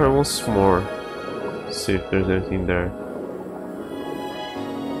 Let me try once more, see if there's anything there.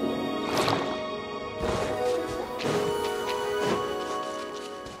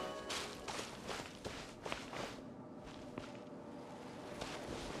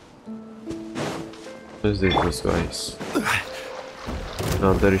 Let's do this, guys.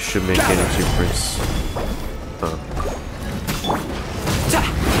 Not that it should make any difference.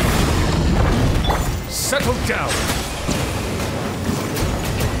 Settle down.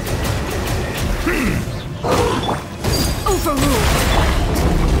 Overruled.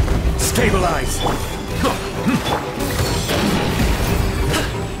 Stabilize.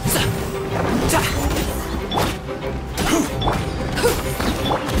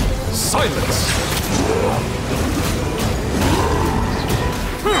 Silence.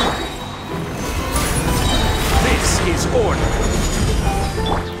 This is order.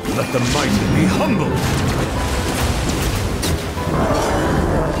 Let the mighty be humbled.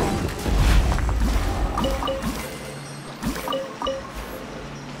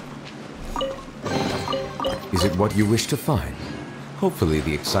 Is it what you wish to find? Hopefully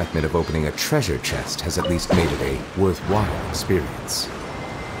the excitement of opening a treasure chest has at least made it a worthwhile experience.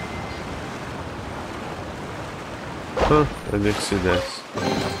 Huh, I didn't see that.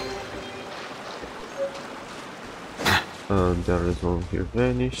 There is one here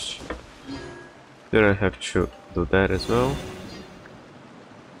vanished. Then I have to do that as well.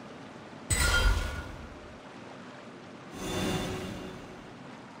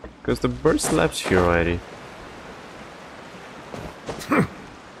 Because the birds left here already.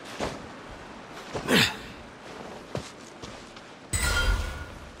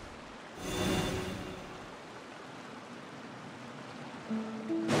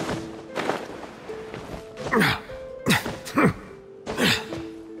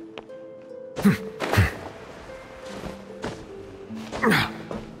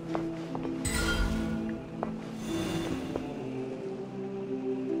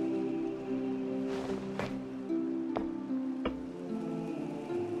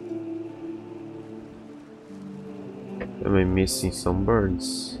 Am I missing some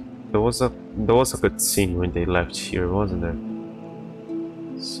birds? There was a good scene when they left here, wasn't there?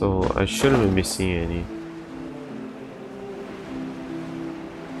 So I shouldn't be missing any.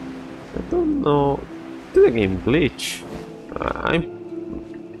 I don't know. Did the game glitch?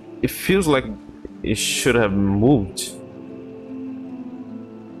 It feels like it should have moved.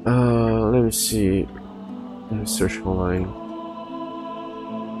 Let me see. Let me search online.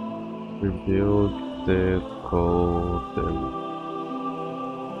 Rebuild the golden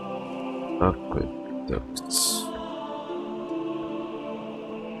aqueducts.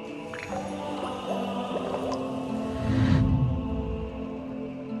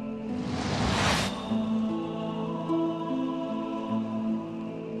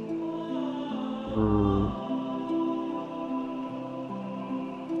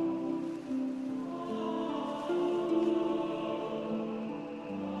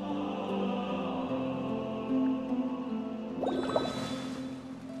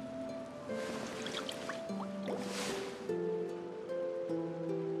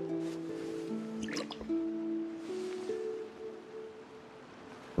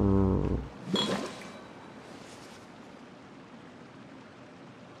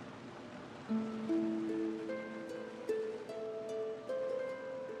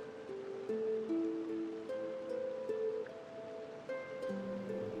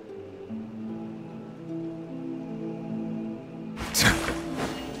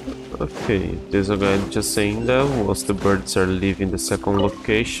 Okay, there's a guy just saying that once the birds are leaving the second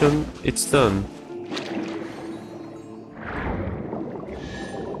location, it's done.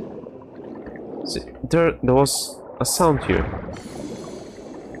 See, there was a sound here.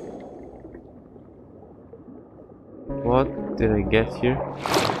 What did I get here?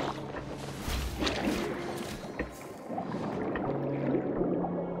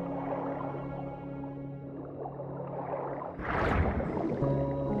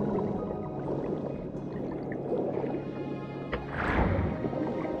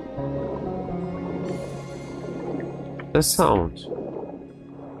 The sound.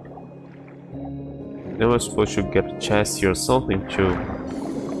 Am I supposed to get a chest here or something too?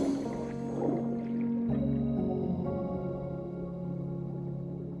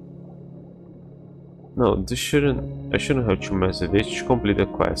 No, this shouldn't. I shouldn't have to mess with it to complete the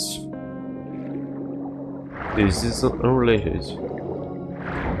quest. This is unrelated.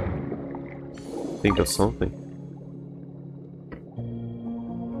 Think of something.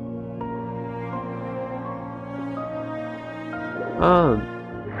 Ah,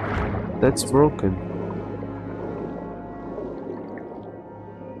 that's broken.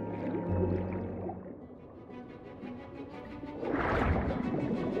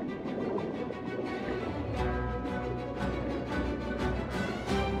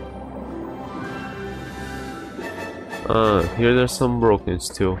 Ah, here there's some broken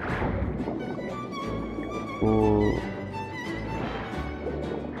still. Ooh.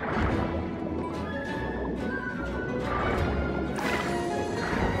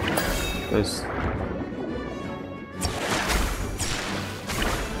 Nice.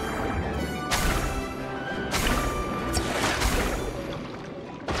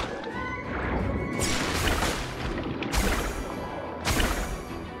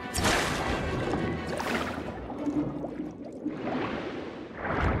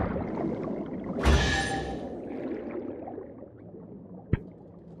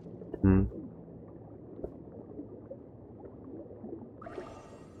 Hmm.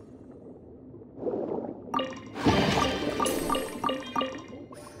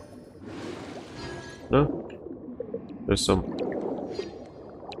 No? There's some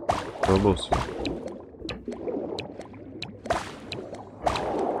bubbles here.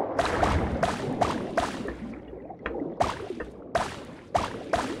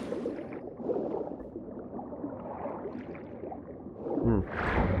 Hmm.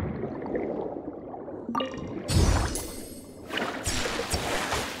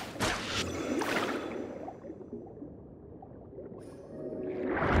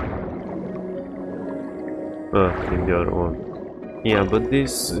 In the other one. Yeah, but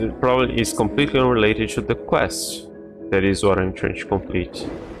this probably is completely unrelated to the quest. That is what I'm trying to complete.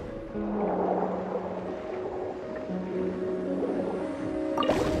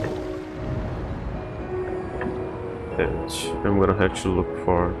 And I'm gonna have to look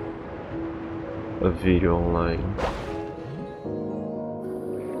for a video online.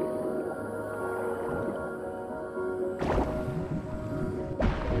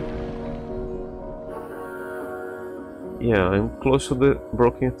 Yeah, I'm close to the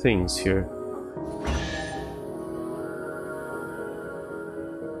broken things here.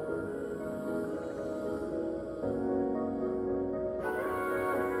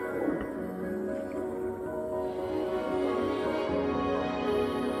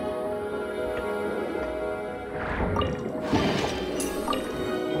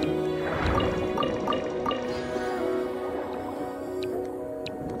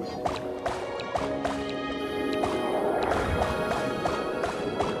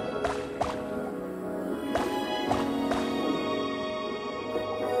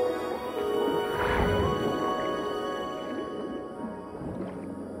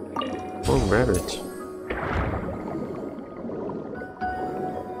 Oh, rabbit.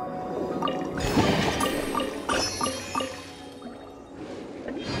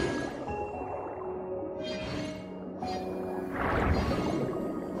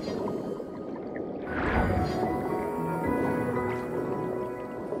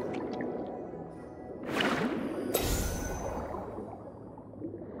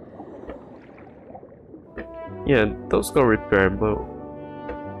 Yeah, those got repaired, but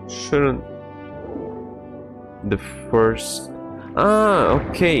shouldn't the first... Ah,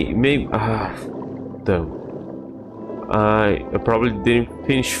 okay, maybe... Ah, damn. I probably didn't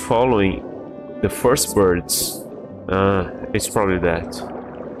finish following the first birds. It's probably that.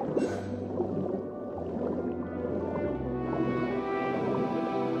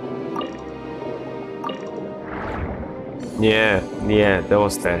 Yeah, that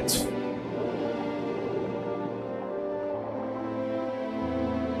was that.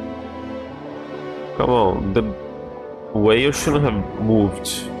 Come on, the whale shouldn't have moved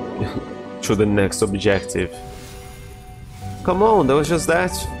to the next objective. Come on, that was just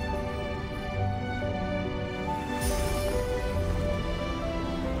that.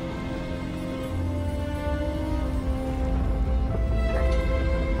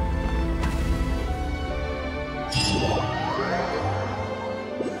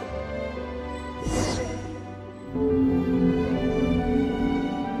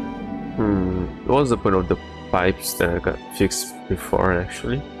 What was the point of the pipes that I got fixed before,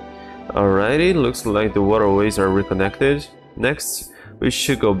 actually? Alrighty, looks like the waterways are reconnected. Next, we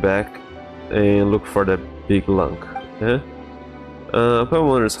should go back and look for that big lunk. Yeah? Papa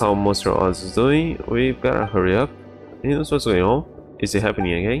wonders how Monster Oz is doing. We've gotta hurry up. He knows what's going on. Is it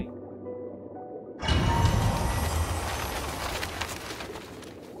happening again?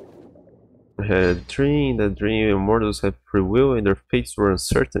 I had a dream. That dream, immortals have free will and their fates were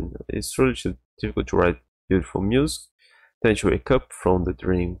uncertain. It's truly difficult to write beautiful music. Then to wake up from the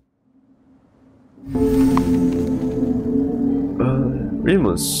dream.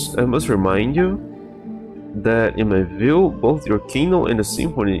 Remus, I must remind you that in my view, both your kingdom and the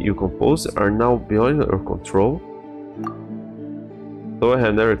symphony you compose are now beyond your control. Though I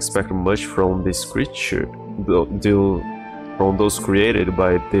have never expected much from this creature, from those created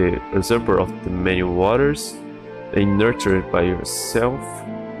by the usurper of the many waters and nurtured by yourself,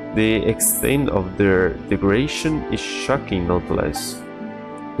 the extent of their degradation is shocking nonetheless.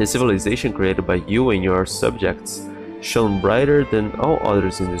 The civilization created by you and your subjects shone brighter than all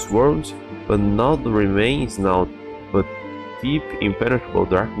others in this world, but now remains now but deep impenetrable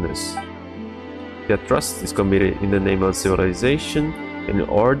darkness. The atrocities committed in the name of civilization and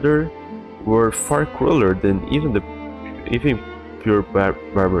order were far crueler than even pure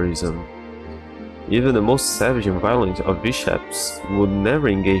barbarism. Even the most savage and violent of bishops would never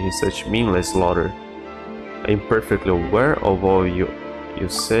engage in such meaningless slaughter. I am perfectly aware of all you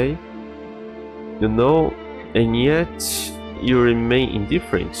say, you know, and yet you remain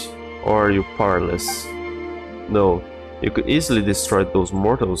indifferent, or are you powerless? No, you could easily destroy those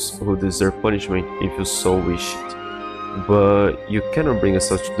mortals who deserve punishment if you so wished, but you cannot bring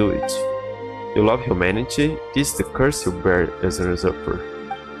yourself to do it. You love humanity, this is the curse you bear as a usurper.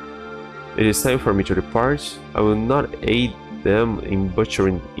 It is time for me to depart. I will not aid them in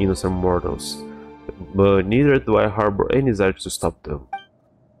butchering innocent mortals, but neither do I harbor any desire to stop them.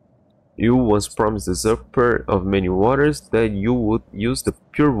 You once promised the usurper of many waters that you would use the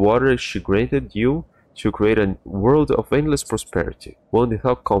pure water she granted you to create a world of endless prosperity, one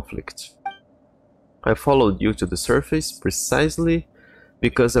without conflict. I followed you to the surface precisely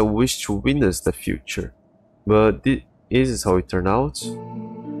because I wished to witness the future, but this is how it turned out.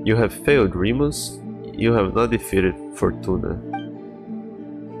 You have failed, Remus. You have not defeated Fortuna.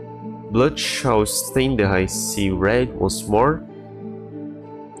 Blood shall stain the high sea red once more.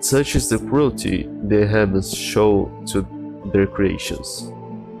 Such is the cruelty the heavens show to their creations.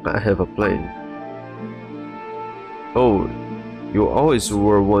 I have a plan. Oh, you always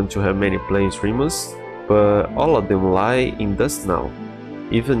were one to have many plans, Remus, but all of them lie in dust now.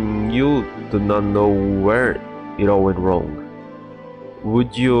 Even you do not know where it all went wrong.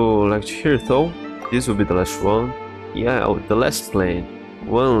 Would you like to hear it though? This will be the last one. Yeah, the last plan.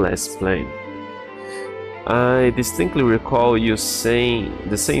 One last plan. I distinctly recall you saying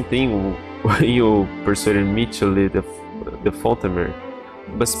the same thing when you persuaded me to leave the Fontaine.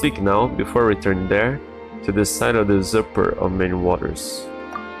 But speak now, before I return there, to the side of the usurper of many waters.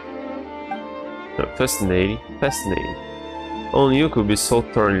 Fascinating, fascinating. Only you could be so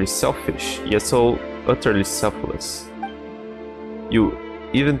thoroughly selfish, yet so utterly selfless. You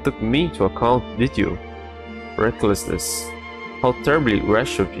even took me into account, did you? Recklessness. How terribly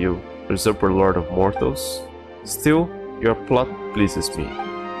rash of you, usurper lord of mortals. Still, your plot pleases me.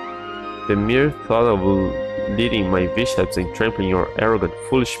 The mere thought of leading my bishops and trampling your arrogant,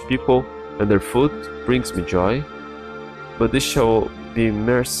 foolish people underfoot brings me joy. But this shall be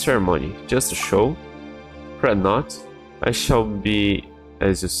mere ceremony, just a show. Fret not, I shall be,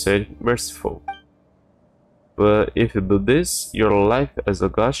 as you said, merciful. But if you do this, your life as a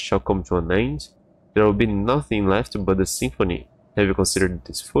god shall come to an end. There will be nothing left but the symphony. Have you considered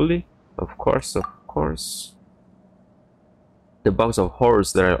this fully? Of course, of course. The box of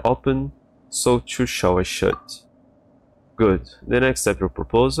horrors that I open, so too shall I shut. Good, then I accept your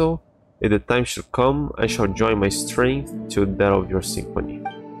proposal. If the time should come, I shall join my strength to that of your symphony.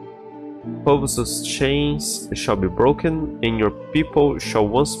 Phobos' chains shall be broken, and your people shall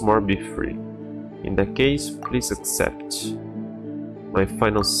once more be free. In that case, please accept my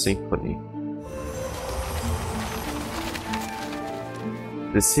final symphony.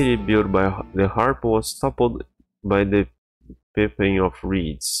 The city built by the harp was toppled by the peeping of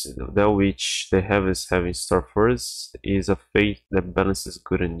reeds. That which the heavens have in store for us is a fate that balances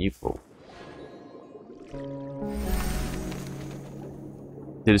good and evil.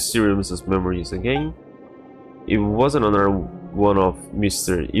 Did you see Remus's memories again? It wasn't another one of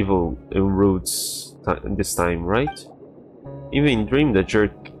Mr. Evil and Rude's this time, right? Even in dream, the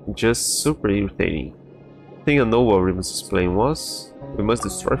jerk just super irritating. Think I know what Remus's plan was? We must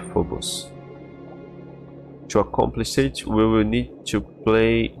destroy Phobos. To accomplish it, we will need to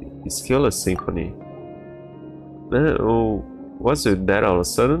play Scala's symphony. Oh, was it that all of a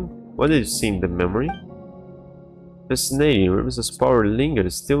sudden? What did you see in the memory? Fascinating, Remus's power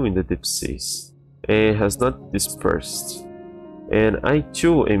lingers still in the deep seas, and has not dispersed. And I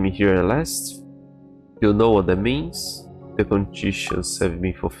too am here at last. You know what that means? The conditions have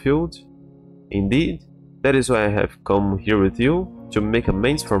been fulfilled. Indeed, that is why I have come here with you, to make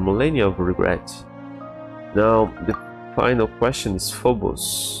amends for millennia of regret. Now, the final question is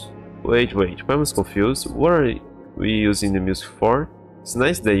Phobos. Wait, I was confused. What are we using the music for? It's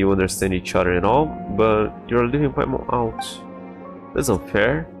nice that you understand each other and all, but you're leaving Paimon out. That's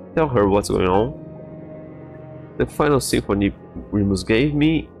unfair. Tell her what's going on. The final symphony Remus gave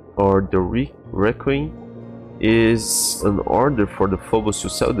me, or the Requiem, is an order for the Phobos to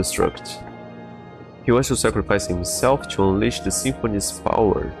self-destruct. He wants to sacrifice himself to unleash the symphony's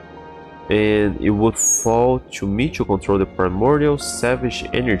power, and it would fall to me to control the primordial savage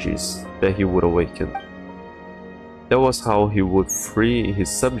energies that he would awaken. That was how he would free his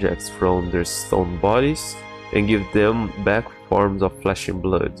subjects from their stone bodies and give them back forms of flesh and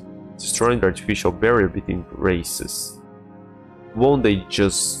blood, destroying the artificial barrier between races. Won't they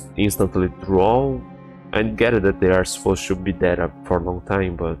just instantly draw? I get it that they are supposed to be dead for a long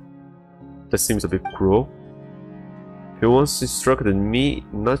time, but that seems a bit cruel. He once instructed me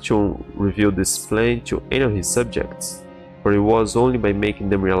not to reveal this plan to any of his subjects, for it was only by making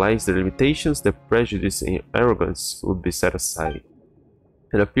them realize their limitations that prejudice and arrogance would be set aside.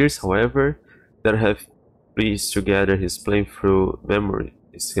 It appears, however, that I have pieced together his plan through memories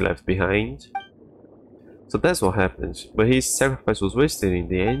he left behind. So that's what happened, but his sacrifice was wasted in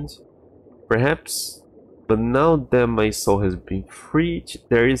the end? Perhaps, but now that my soul has been freed,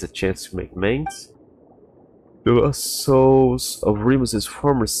 there is a chance to make amends. The lost souls of Remus's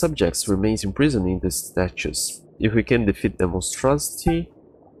former subjects remains imprisoned in the statues. If we can defeat the monstrosity,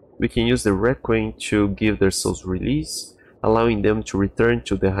 we can use the Requiem to give their souls release, allowing them to return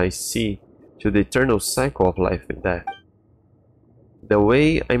to the high sea, to the eternal cycle of life and death. The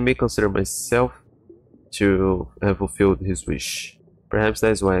way I may consider myself to have fulfilled his wish. Perhaps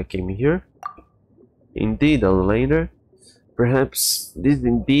that is why I came here. Indeed, Alana, perhaps this is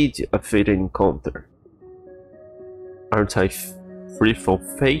indeed a fated encounter. Aren't I free from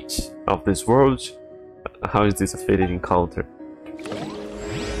fate of this world? How is this a fated encounter?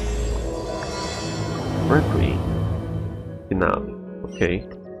 Mercury. Finale. Okay.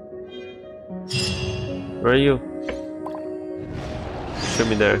 Where are you? Show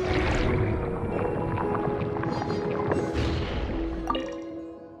me there.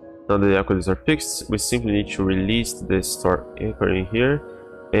 Now that the aqueducts are fixed, we simply need to release the star anchor in here,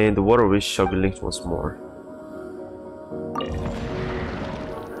 and the waterways shall be linked once more.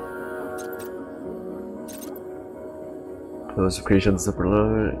 Close the creation of the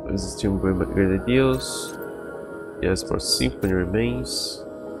supernova is still bring back great ideals. Yes, more symphony remains.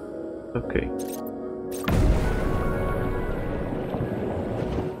 Okay.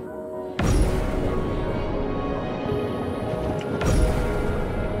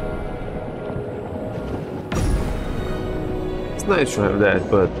 It's nice to have that,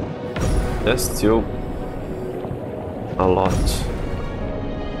 but that's still a lot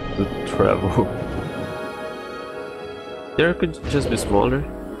to travel. There could just be smaller.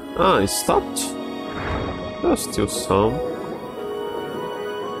 Ah, it stopped? There's still some.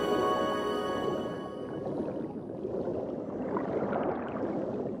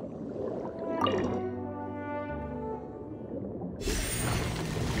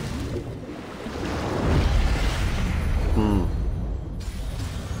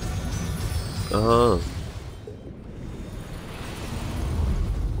 Uh-huh.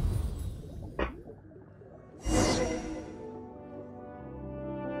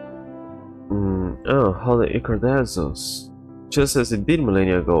 Oh, how the Icar dazzles. Just as it did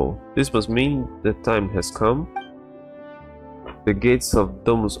millennia ago. This must mean the time has come. The gates of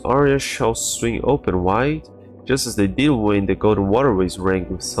Domus Aurea shall swing open wide, just as they did when the golden waterways rang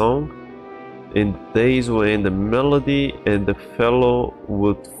with song, in days when the melody and the fellow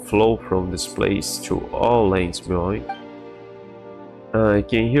would flow from this place to all lands beyond. I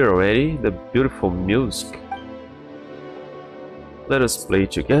can hear already the beautiful music. Let us play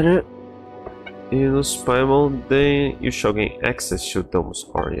together. In Paimon, then you shall gain access to Domus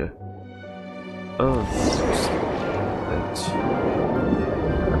Aurea. Oh,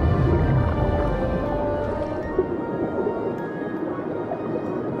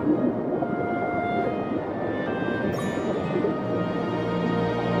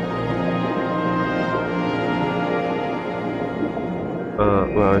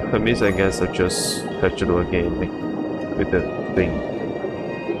 well, if I miss, I guess I just have to do again with the thing.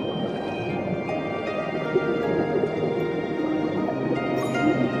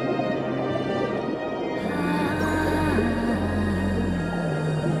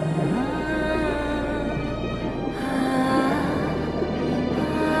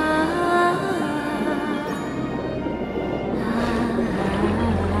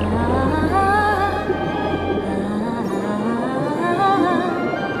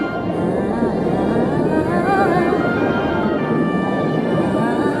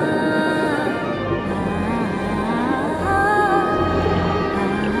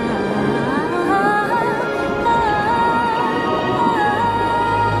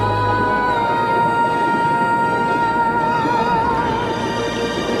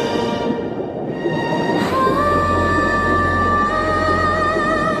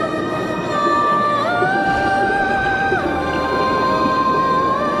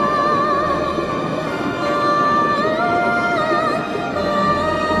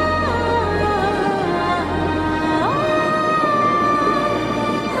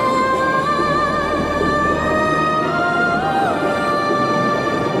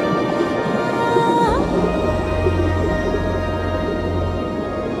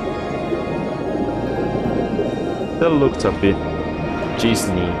 That looked a bit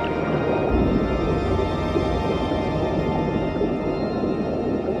Disney.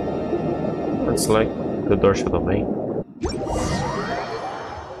 It's like the door to the domain.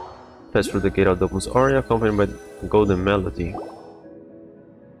 Pass through the gate of Domus Aria, accompanied by the golden melody.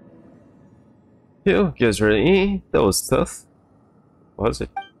 Phew, guess we're in. That was tough. Was it?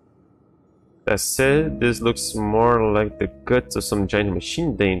 That said, this looks more like the guts of some giant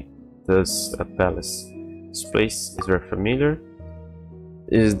machine than it does a palace. This place is very familiar.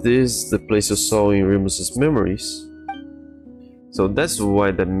 Is this the place you saw in Remus's memories? So that's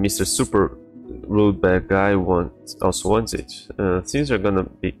why the Mr. Super rude bad guy also wants it. Things are gonna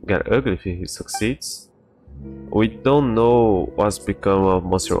get ugly if he succeeds. We don't know what's become of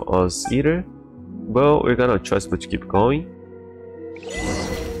Monster Oz either, but we're gonna choice but to keep going.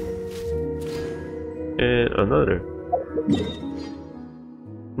 And another.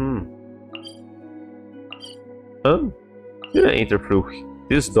 Did I enter through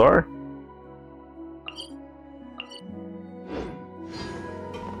this door?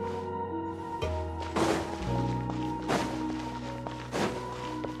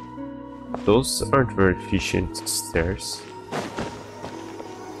 Those aren't very efficient stairs.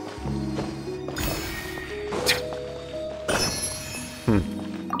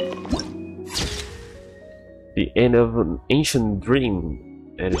 The end of an ancient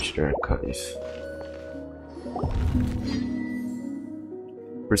dream, added to archive.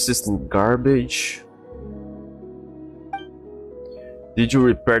 Persistent garbage. Did you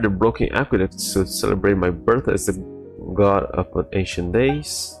repair the broken aqueduct to celebrate my birth as the god of ancient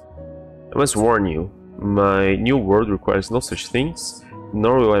days? I must warn you, my new world requires no such things,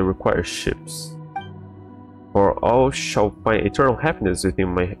 nor will I require ships. For all shall find eternal happiness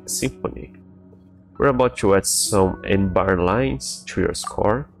within my symphony. We're about to add some end-bar lines to your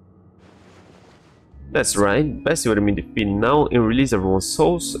score. That's right, Bessie would mean defeat now and release everyone's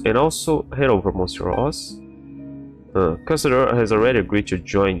souls, and also hand over Monster Oz. Custodor has already agreed to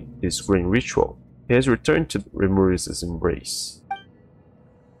join this green ritual. He has returned to Remurius' embrace.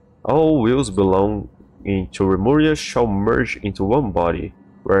 All wills belonging to Remuria shall merge into one body,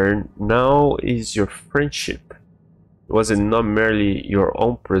 where now is your friendship. Was it not merely your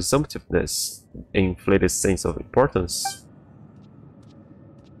own presumptiveness, inflated sense of importance?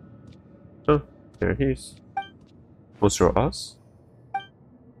 Oh, there he is. Monster Oz?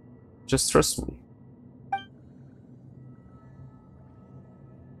 Just trust me.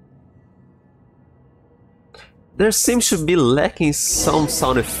 There seems to be lacking some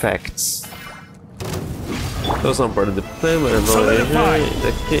sound effects. Those aren't part of the plan, but I know in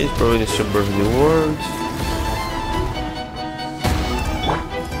that case, probably needs to birth new words.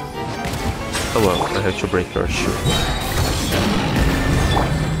 Oh well, I have to break your shoe.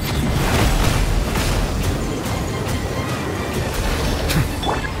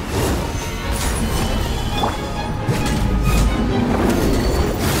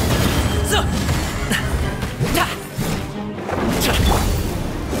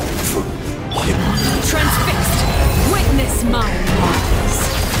 Transfixed! Witness my lies!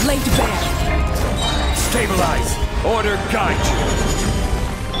 Laid bare! Stabilize! Order guide you!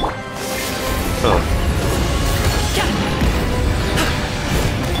 Oh.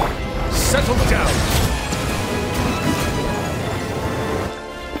 Settle down!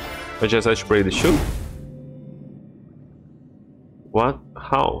 I just had to break the shoe? What?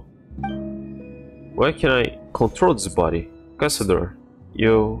 How? Why can I control this body? Custodor,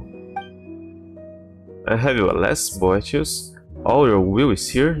 you... I have you at last, Boetius. All your will is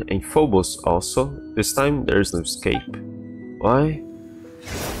here, and Phobos also. This time there is no escape. Why?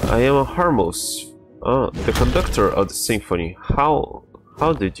 I am a Harmos, the conductor of the symphony. How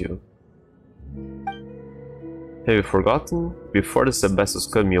did you? Have you forgotten? Before the Sebastos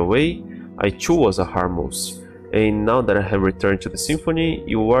cut me away, I too was a Harmos. And now that I have returned to the symphony,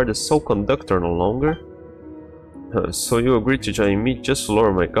 you are the sole conductor no longer? So you agreed to join me just to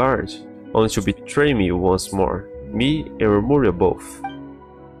lower my guard, only to betray me once more, me and Remuria both.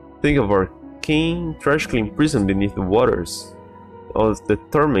 Think of our king tragically imprisoned beneath the waters, of the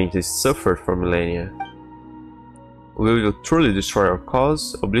torment he suffered for millennia. Will you truly destroy our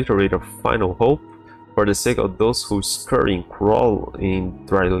cause, obliterate our final hope, for the sake of those who scurry and crawl in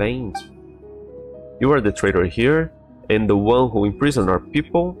dry land? You are the traitor here, and the one who imprisoned our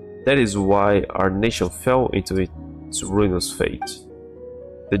people. That is why our nation fell into its ruinous fate.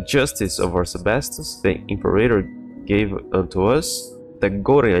 The justice of our Sebastos, the Imperator, gave unto us, the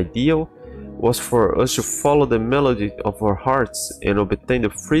golden ideal, was for us to follow the melody of our hearts and obtain the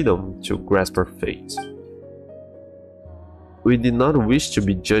freedom to grasp our fate. We did not wish to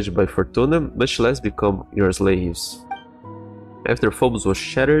be judged by Fortuna, much less become your slaves. After Phobos was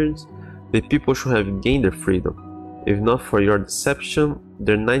shattered, the people should have gained their freedom. If not for your deception,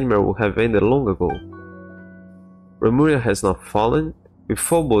 their nightmare would have ended long ago. Remuria has not fallen. With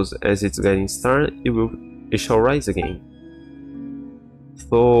Phobos as its guiding star, it shall rise again.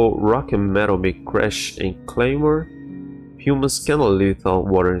 Though rock and metal may crash and clamor, humans cannot live without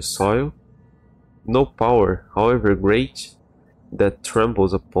water and soil. No power, however great, that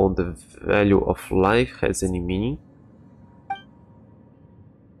tramples upon the value of life has any meaning.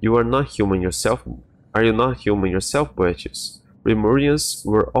 You are not human yourself. Are you not human yourself, Boetius? Remurians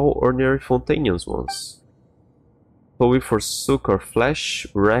were all ordinary Fontanians once. But we forsook our flesh,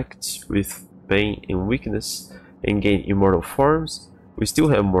 wrecked with pain and weakness, and gained immortal forms. We still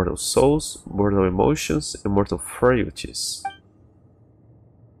have mortal souls, mortal emotions, and mortal frailties.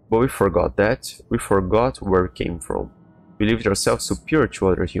 But we forgot that. We forgot where we came from. We believed ourselves superior to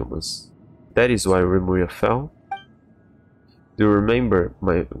other humans. That is why Remuria fell. Do you remember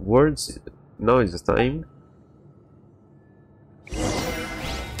my words? Now is the time.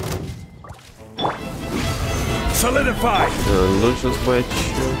 Solidify! Illusions by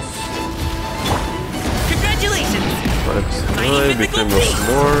choose. Congratulations! I became once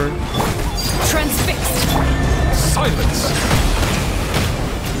more. Transfixed. Silence!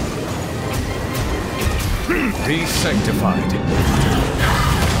 Be sanctified.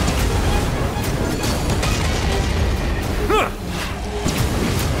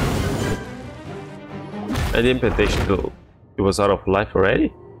 And the imputation though, it was out of life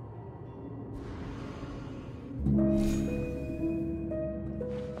already?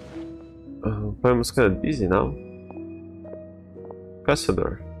 Paimon kinda busy now.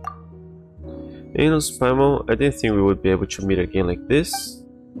 Caçador. Enos, Paimon, I didn't think we would be able to meet again like this.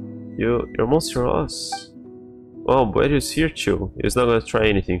 You're monstrous. Oh, Boetius is here too. He's not gonna try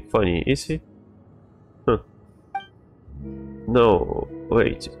anything funny, is he? Huh. No,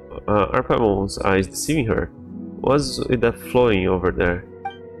 wait. Are Paimon's eyes deceiving her? What's with that flowing over there?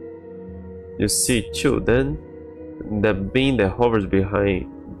 You see too, then? That being that hovers behind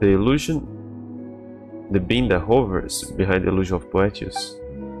the illusion. The being that hovers behind the illusion of Boetius.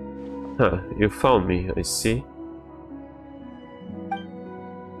 Huh, you found me, I see.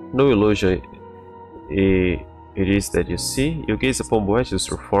 No illusion it is that you see. You gaze upon Boetius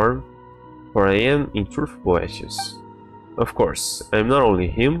through form, for I am in truth Boetius. Of course, I am not only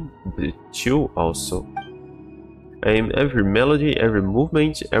him, but you also. I am every melody, every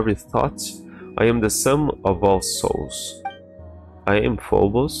movement, every thought. I am the sum of all souls. I am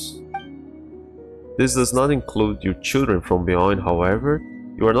Phobos. This does not include your children from beyond, however.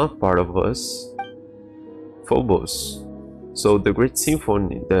 You are not part of us. Phobos. So the great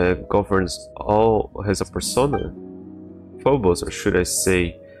symphony that governs all has a persona. Phobos, or should I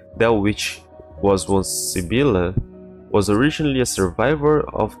say, that which was once Sibylla, was originally a survivor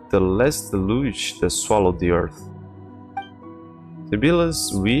of the last deluge that swallowed the earth.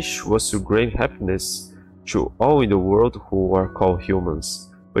 Sibylla's wish was to grant happiness to all in the world who are called humans,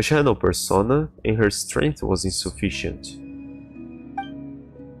 but she had no persona and her strength was insufficient.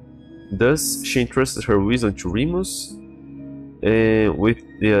 Thus, she entrusted her wisdom to Remus, and with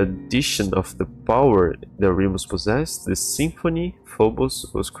the addition of the power that Remus possessed, the symphony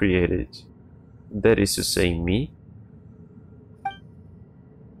Phobos was created. That is to say, me.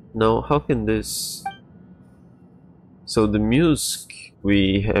 Now, how can this... So the music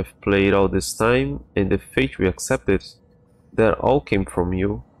we have played all this time and the fate we accepted, that all came from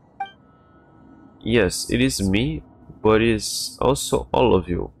you. Yes, it is me, but it is also all of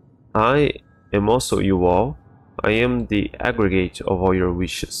you. I am also you all. I am the aggregate of all your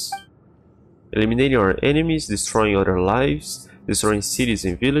wishes. Eliminating our enemies, destroying other lives, destroying cities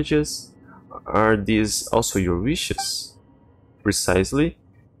and villages, are these also your wishes? Precisely.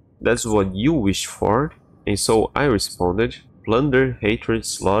 That's what you wished for, and so I responded. Plunder, hatred,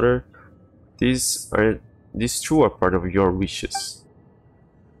 slaughter, these too are part of your wishes.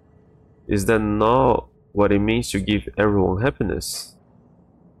 Is that not what it means to give everyone happiness?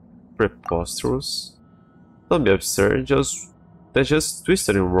 Preposterous. Don't be absurd, that's just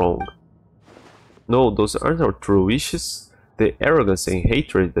twisted and wrong. No, those aren't our true wishes. The arrogance and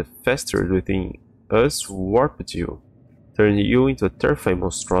hatred that festered within us warped you, turned you into a terrifying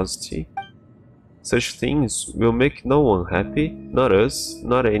monstrosity. Such things will make no one happy, not us,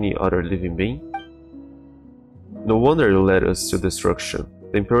 not any other living being. No wonder you led us to destruction.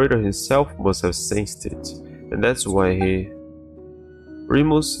 The Imperator himself must have sensed it, and that's why he...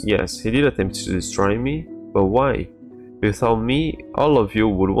 Remus, yes, he did attempt to destroy me, but why? Without me, all of you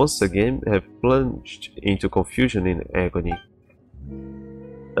would once again have plunged into confusion and agony.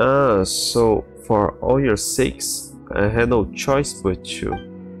 Ah, so for all your sakes, I had no choice but to.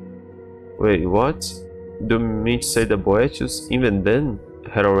 Wait, what? Do you mean to say the Boetius, even then,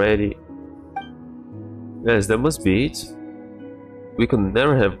 had already... Yes, that must be it. We could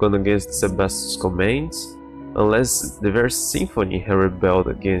never have gone against Sebastian's commands, unless the very symphony had rebelled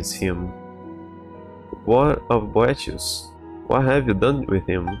against him. What of Boetius? What have you done with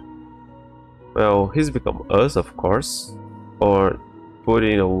him? Well, he's become us, of course. Or, put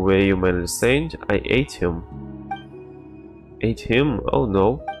it in a way you might understand, I ate him. Ate him? Oh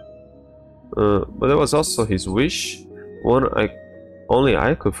no. But that was also his wish, one only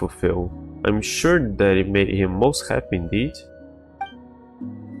I could fulfill. I'm sure that it made him most happy indeed.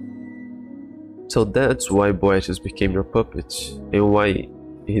 So that's why Boetius became your puppet, and why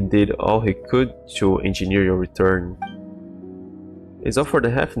he did all he could to engineer your return. It's all for the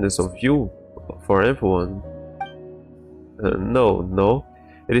happiness of you, for everyone. No,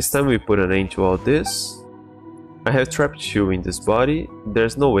 it is time we put an end to all this. I have trapped you in this body,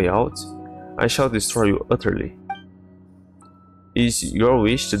 there's no way out. I shall destroy you utterly. Is your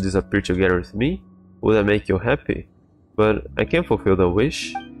wish to disappear together with me? Would I make you happy? But I can't fulfill the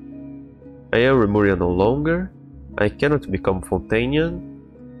wish. I am Remuria no longer. I cannot become Fontanian.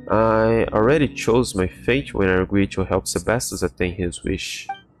 I already chose my fate when I agreed to help Sebastian attain his wish.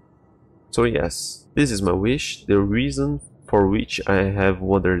 So yes, this is my wish, the reason for which I have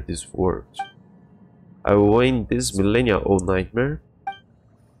wandered this world. I will end this millennia-old nightmare.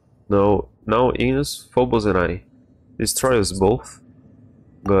 No, now Ignis, Phobos and I. Destroy us both.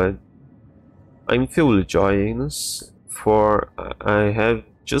 Good. I'm filled with joy, Ignis, for I have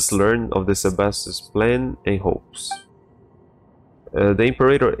just learned of the Sebastian's plan and hopes. The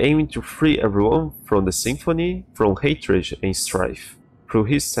Imperator aiming to free everyone from the symphony, from hatred and strife, through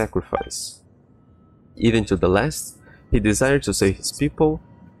his sacrifice. Even to the last, he desired to save his people.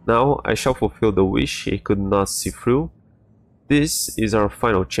 Now I shall fulfill the wish he could not see through. This is our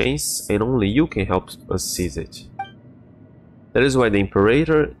final chance, and only you can help us seize it. That is why the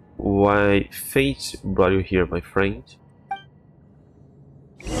Imperator, why fate brought you here, my friend.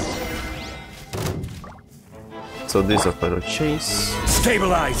 So this is our final chance.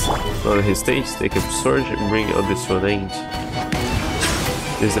 Stabilize! Not hesitate, take up Surge and bring all this to an end.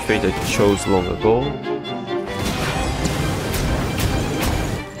 This is the fate I chose long ago.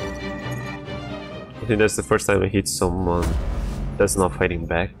 I think that's the first time I hit someone that's not fighting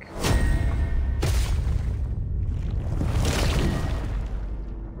back.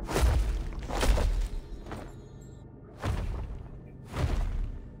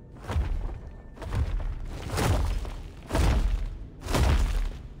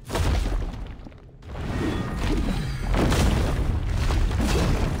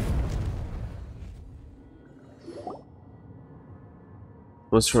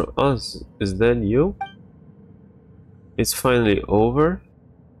 Monster Oz, is that you? It's finally over.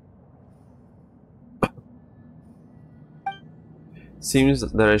 Seems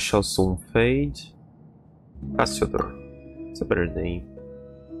that I shall soon fade. Cassiodor. It's a better name.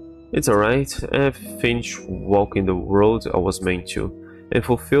 It's alright, I have finished walking the road I was meant to, and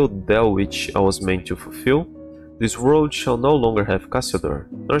fulfilled that which I was meant to fulfill. This world shall no longer have Cassiodor,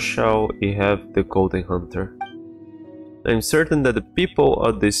 nor shall it have the Golden Hunter. I am certain that the people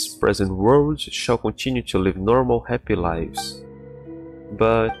of this present world shall continue to live normal, happy lives.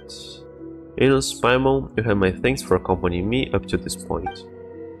 But, Enos Paimon, you have my thanks for accompanying me up to this point.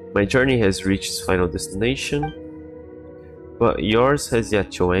 My journey has reached its final destination, but yours has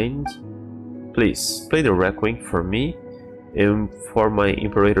yet to end. Please, play the Requiem for me and for my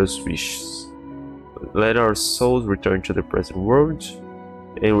Imperator's wishes. Let our souls return to the present world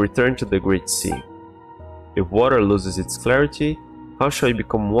and return to the Great Sea. If water loses its clarity, how shall it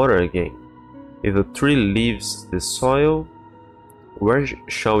become water again? If a tree leaves the soil, where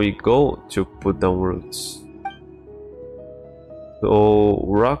shall we go to put down roots? Though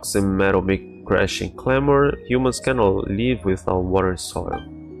rocks and metal make crash and clamor, humans cannot live without water and soil.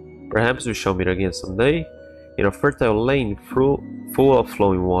 Perhaps we shall meet again someday, in a fertile lane full of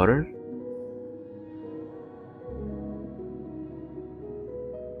flowing water.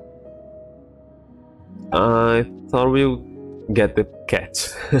 I thought we'll get the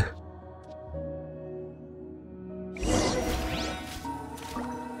cat.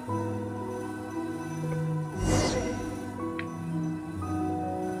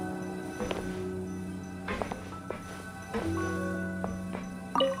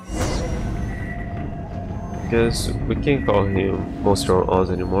 Guess we can't call him Monster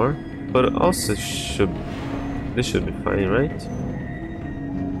Oz anymore, but also this should be fine, right?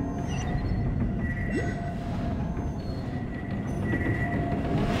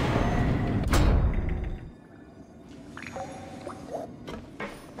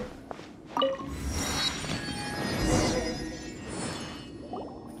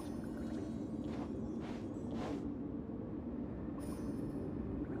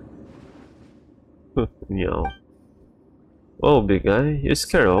 Meow. Oh, big guy, you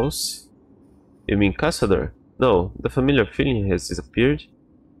scared us? You mean Cassador? No, the familiar feeling has disappeared.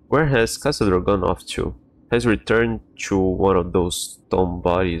 Where has Cassador gone off to? Has returned to one of those stone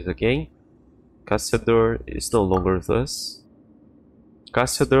bodies again? Cassador is no longer with us.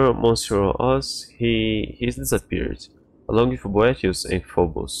 Cassador, Monsieur Oz, he's disappeared, along with Boetius and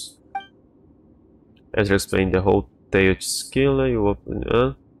Phobos. As you explained the whole tale to Skilla, you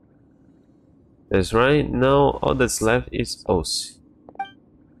open. That's right, now all that's left is us.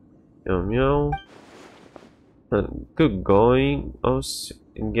 Meow meow. Good going, Us.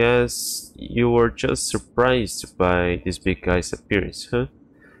 Guess you were just surprised by this big guy's appearance, huh?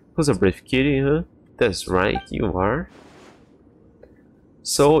 Who's a brave kitty, huh? That's right, you are.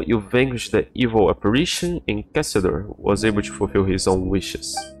 So you vanquished the evil apparition, and Cassador was able to fulfill his own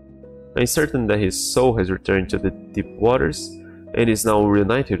wishes. I'm certain that his soul has returned to the deep waters and is now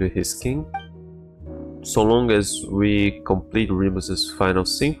reunited with his king. So long as we complete Remus's final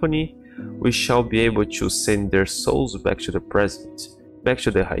symphony, we shall be able to send their souls back to the present, back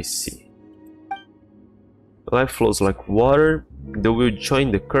to the high sea. Life flows like water, they will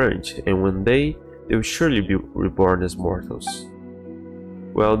join the current, and one day they will surely be reborn as mortals.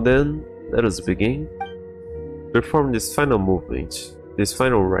 Well then, let us begin. Perform this final movement, this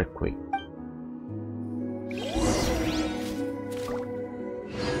final requiem.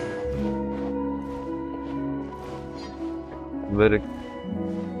 But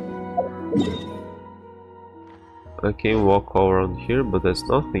I can walk all around here, but there's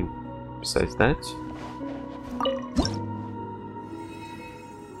nothing besides that.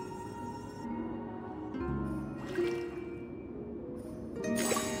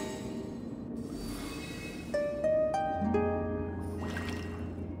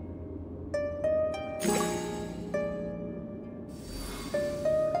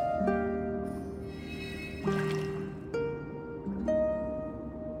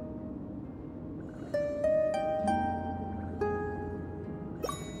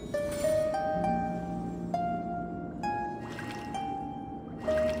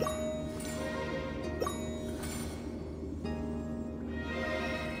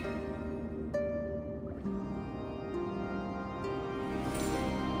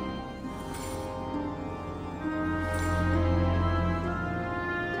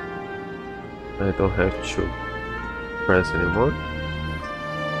 I don't have to press anymore.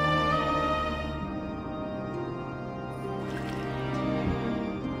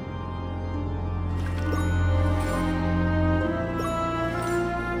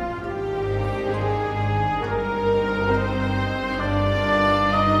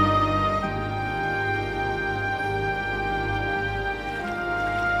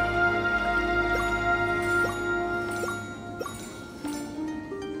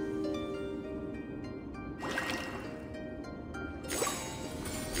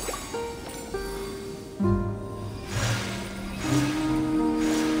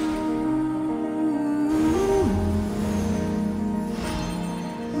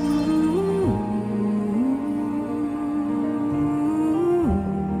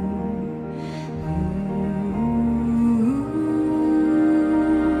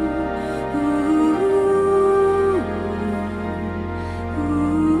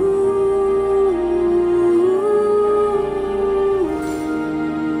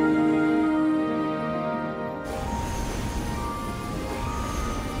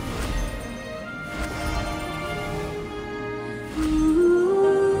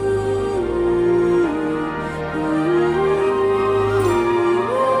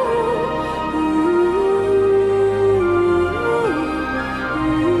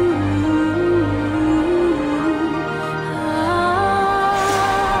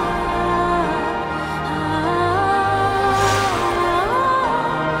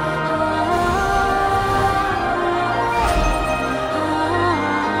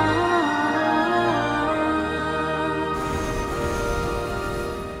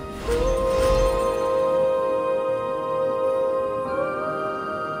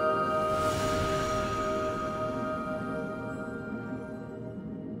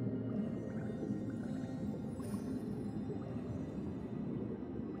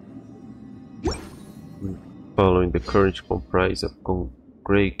 Following the current comprise of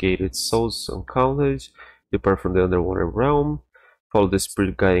congregated souls uncounted, depart from the underwater realm, follow the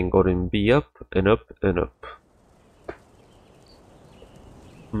spirit guiding Golden Bee up and up and up.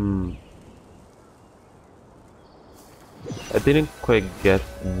 I didn't quite get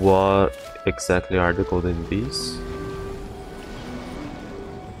what exactly are the Golden Bees.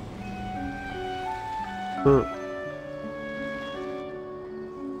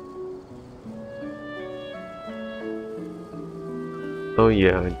 Oh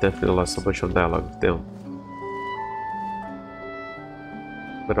yeah, I definitely lost a bunch of dialogue with them.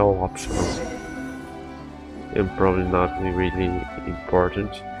 But all optional. And probably not really important.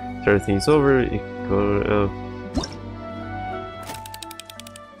 After everything's over, it go,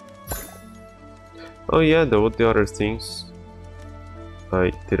 oh yeah, there were the other things.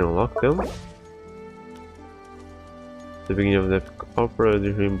 I didn't unlock them. The beginning of the opera, the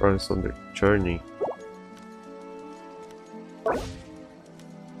embarks on their journey.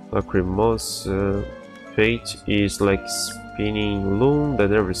 Lacrimosa fate is like spinning loom that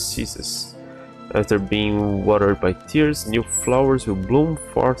never ceases. After being watered by tears, new flowers will bloom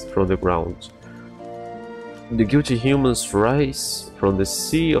forth from the ground. The guilty humans rise from the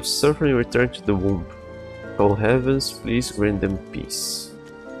sea of suffering and return to the womb. O heavens, please grant them peace.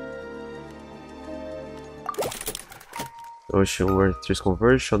 The ocean where tears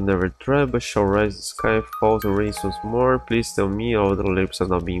converge shall never dry, but shall rise the sky, falls and rains once more. Please tell me all the labors have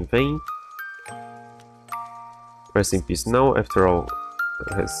not been in vain. Rest in peace now, after all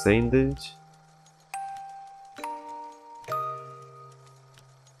has ended.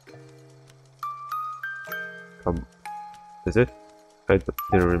 Is it? I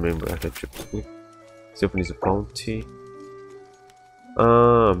didn't remember. I had to quickly. Symphony's a bounty.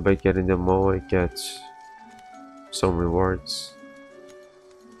 By getting them all, I get some rewards.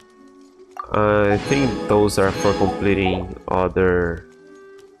 I think those are for completing other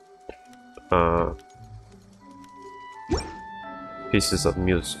pieces of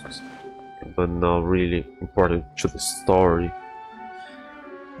music, but not really important to the story.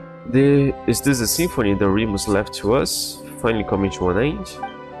 Is this a symphony that Remus left to us, finally coming to an end?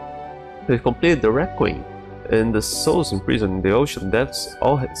 We completed the Requiem, and the souls imprisoned in the ocean depths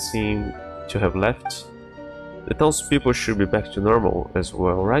all seem to have left. The townspeople should be back to normal as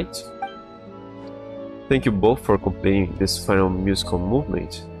well, right? Thank you both for completing this final musical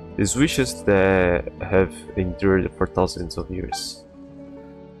movement, these wishes that have endured for thousands of years.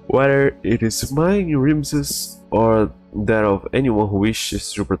 Whether it is mine, Remus's, or that of anyone who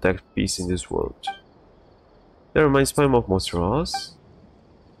wishes to protect peace in this world. That reminds me of Monster Oz.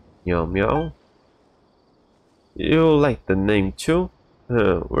 Meow meow. You like the name too?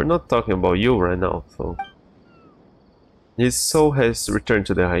 We're not talking about you right now, though. His soul has returned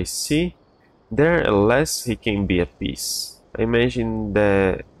to the high sea. There at last he can be at peace. I imagine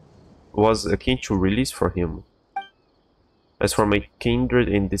that was akin to release for him. As for my kindred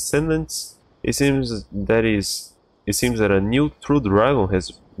and descendants, it seems that a new true dragon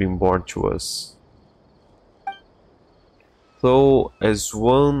has been born to us. So, as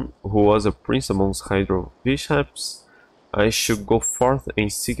one who was a prince amongst Hydro bishops, I should go forth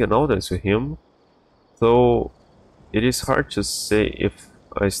and seek an audience with him, though it is hard to say if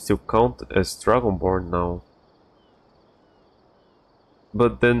I still count as Dragonborn now.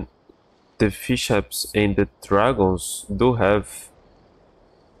 But then, the bishops and the dragons do have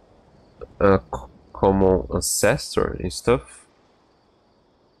a common ancestor and stuff.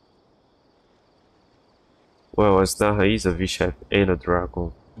 Well, Asnaha is a bishop and a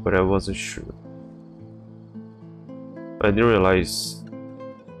dragon, but I wasn't sure. I didn't realize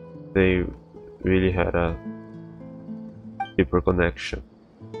they really had a deeper connection.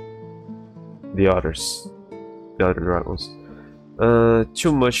 The other dragons.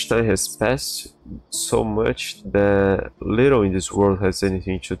 Too much time has passed, so much that little in this world has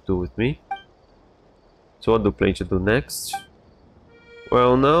anything to do with me. So what do you plan to do next?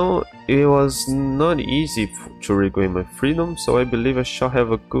 Well, now, it was not easy to regain my freedom, so I believe I shall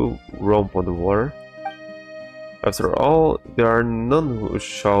have a good romp on the water. After all, there are none who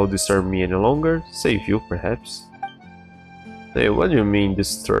shall disturb me any longer, save you, perhaps. Hey, what do you mean,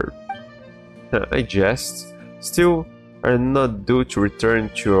 disturb? I jest. Still, are not due to return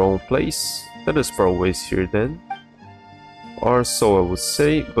to your own place? Let us part ways here, then. Or so I would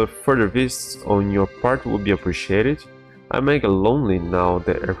say, but further visits on your part would be appreciated. I may get lonely now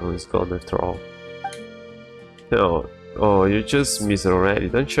that everyone is gone after all. No, oh, you just miss it already,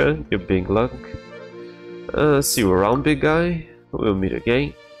 don't you? You big luck. See you around, big guy. We'll meet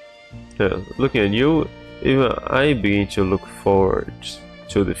again. Looking at you, even I begin to look forward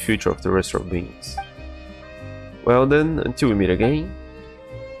to the future of the rest of beings. Well then, until we meet again.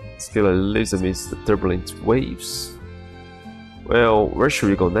 Scylla lives amidst the turbulent waves. Well, where should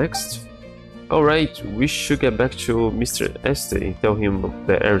we go next? Alright, we should get back to Mr. Este and tell him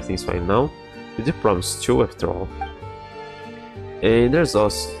that everything's fine now. We did promise too, after all. And there's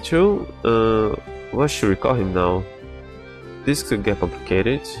us too. What should we call him now? This could get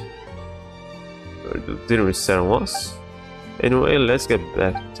complicated. Didn't reset on us? Anyway, let's get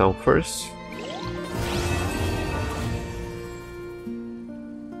back down first.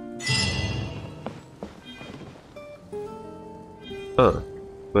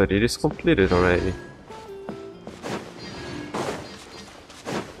 But it is completed already.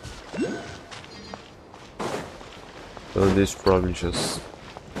 So this is probably just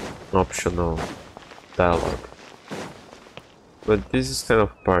an optional dialogue. But this is kind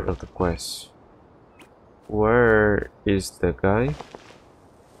of part of the quest. Where is the guy?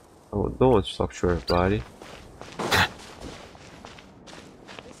 Oh, don't want to talk to everybody.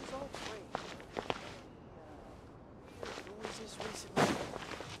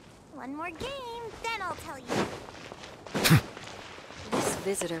 One more game, then I'll tell you. This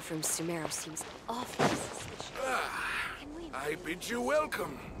visitor from Sumeru seems awfully suspicious. Can we... I bid you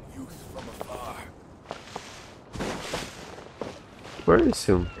welcome, youth from afar. Where is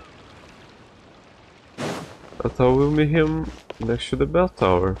him? I thought we'll meet him next to the bell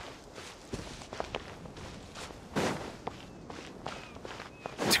tower.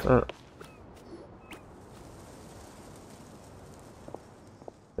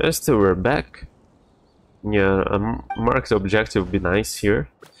 Still, we're back. Yeah, mark the objective would be nice here.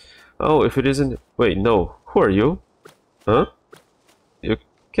 Oh, if it isn't... Wait, no. Who are you? Huh? You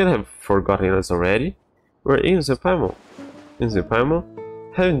can't have forgotten us already. We're in Zepaimon. In Zepaimon?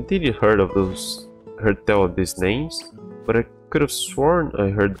 Haven't indeed heard tell of these names, but I could have sworn I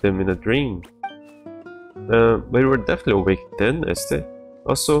heard them in a dream. But we were definitely awake then, Este.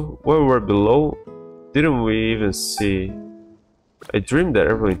 Also, while we were below, didn't we even see... I dreamed that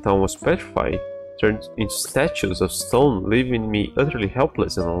everyone in town was petrified, turned into statues of stone, leaving me utterly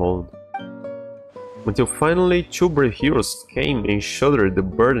helpless and alone. Until finally, two brave heroes came and shouldered the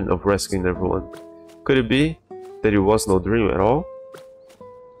burden of rescuing everyone. Could it be that it was no dream at all?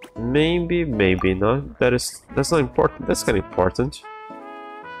 Maybe, maybe not. That's not important. That's kind of important.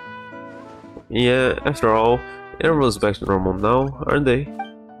 Yeah, after all, everyone's back to normal now, aren't they?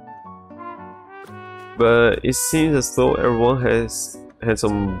 But it seems as though everyone has had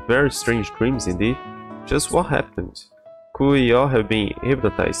some very strange dreams indeed. Just what happened? Could we all have been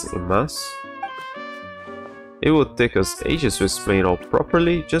hypnotized en masse? It would take us ages to explain all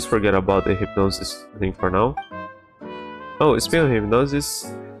properly. Just forget about the hypnosis thing for now. Oh, speaking of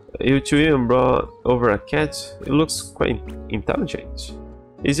hypnosis, you two even brought over a cat. It looks quite intelligent.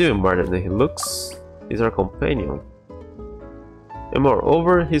 He's even smarter than he looks. He's our companion. And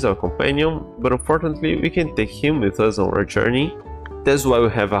moreover, he's our companion, but unfortunately we can't take him with us on our journey. That's why we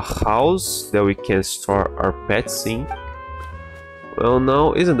have a house that we can store our pets in. Well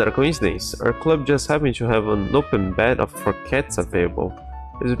now, isn't that a coincidence? Our club just happened to have an open bed for cats available.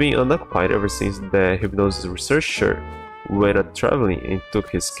 It's been unoccupied ever since the hypnosis researcher went traveling and took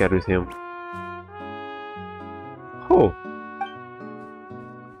his cat with him. Oh!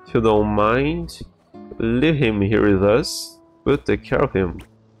 If you don't mind, leave him here with us. We'll take care of him.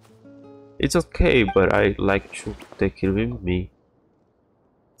 It's okay, but I'd like to take it with me.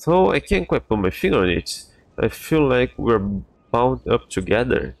 So I can't quite put my finger on it. I feel like we're bound up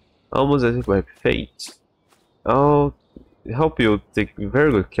together, almost as if by fate. I'll help you take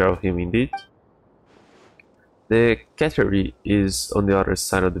very good care of him indeed. The cattery is on the other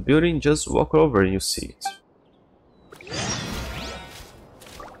side of the building. Just walk over and you'll see it.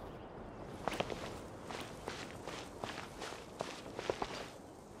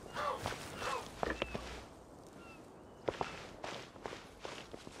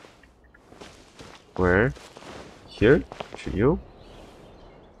 Where? Here? To you?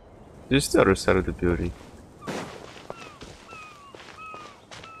 This is the other side of the building.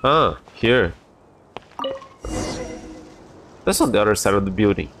 Ah, here. That's on the other side of the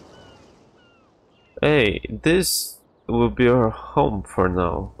building. Hey, this will be our home for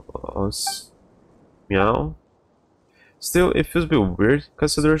now. Us. Meow. Still, it feels a bit weird.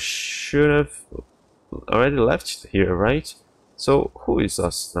 Consider should have already left here, right? So, who is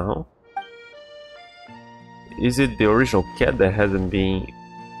us now? Is it the original cat that hasn't been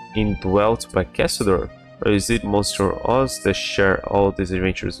indwelt by Cassador? Or is it Monster Oz that share all these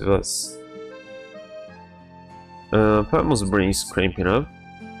adventures with us? Paimon's brain is cramping up.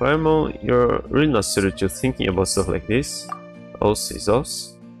 Paimon, you're really not suited to thinking about stuff like this. Os is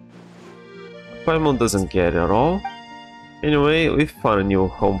Os. Paimon doesn't get it at all. Anyway, we found a new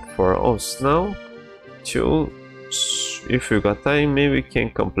home for us now. Too, if you got time, maybe we can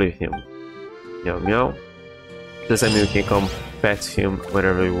complete him. Meow meow. Does that mean we can come pet him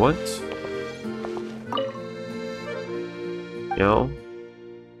whenever we want? Meow.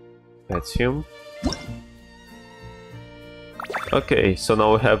 Pet him. Okay, so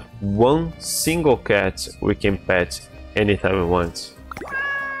now we have one single cat we can pet anytime we want.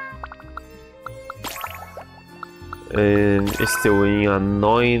 And it's still in an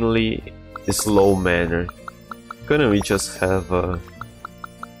annoyingly slow manner. Couldn't we just have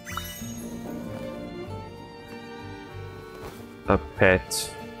a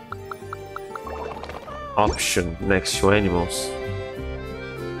pet option next to animals.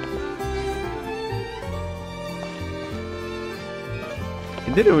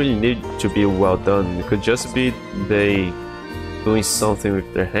 It didn't really need to be well done. It could just be they doing something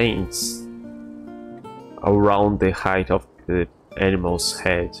with their hands around the height of the animal's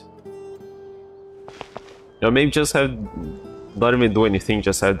head. Or maybe just have not even do anything,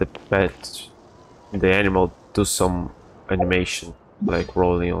 just have the pet, the animal do some animation, like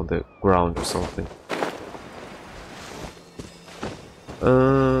rolling on the ground or something.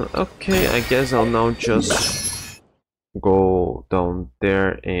 Okay, I guess I'll now just go down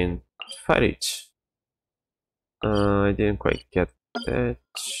there and fight it. I didn't quite get that.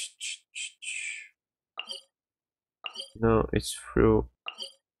 No, it's through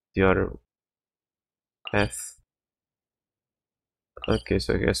the other path. Okay,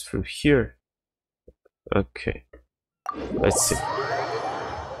 so I guess through here. Okay, let's see.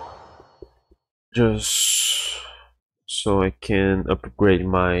 Just so I can upgrade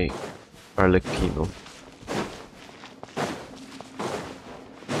my Arlecchino.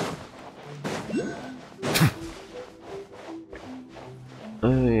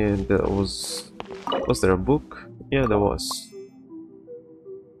 And that was there a book? Yeah, there was.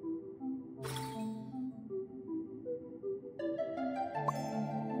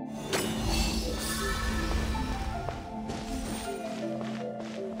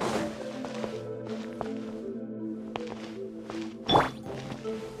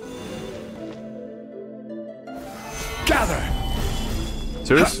 Gather.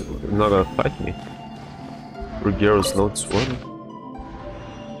 Seriously? You're not gonna fight me? Ruggiero's notes one.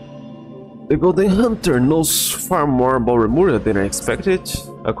 The Golden Hunter knows far more about Remuria than I expected.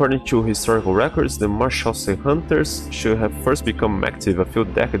 According to historical records, the Marshall Hunters should have first become active a few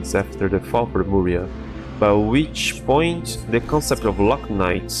decades after the fall of Remuria, by which point the concept of Lock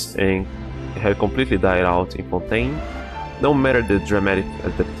Knights had completely died out in Fontaine. No matter the dramatic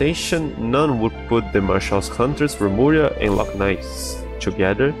adaptation, none would put the Marshall Hunters, Remuria, and Lock Knights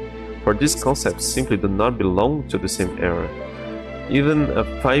together, for these concepts simply do not belong to the same era. Even a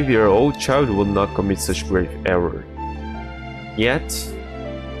 5-year-old child would not commit such grave error. Yet,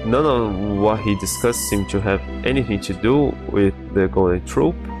 none of what he discussed seemed to have anything to do with the Golden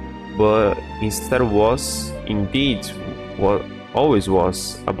Troop, but instead was, indeed, what always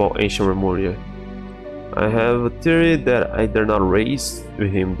was, about ancient Remuria. I have a theory that I dare not raise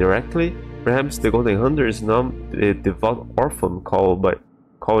with him directly. Perhaps the Golden Hunter is not the devout orphan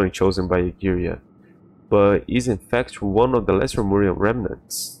calling chosen by Egeria, but is in fact one of the last Remurian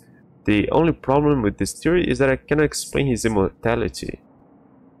remnants. The only problem with this theory is that I cannot explain his immortality.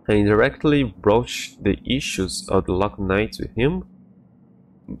 I indirectly broached the issues of the Lock Knights with him.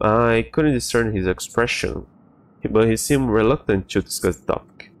 I couldn't discern his expression, but he seemed reluctant to discuss the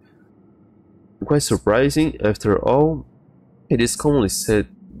topic. Quite surprising, after all, it is commonly said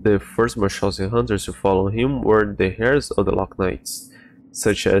the first Marshall Hunters to follow him were the heirs of the Lock Knights,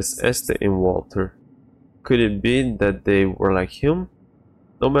 such as Este and Walter. Could it be that they were like him?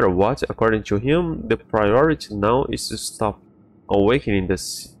 No matter what, according to him, the priority now is to stop awakening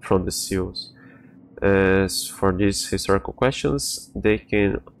from the seals. As for these historical questions, they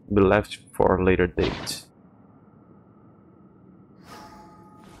can be left for a later date.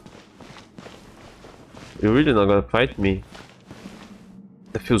 You're really not gonna fight me?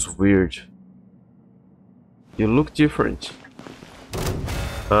 That feels weird. You look different.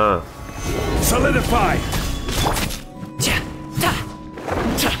 Ah. Solidify!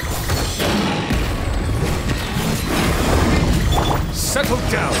 Settle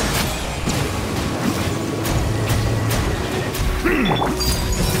down!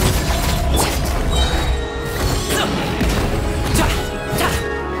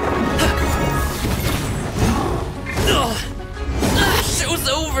 Show's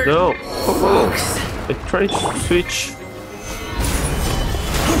over! No! Oh, I tried to switch.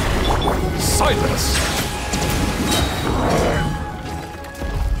 Silence!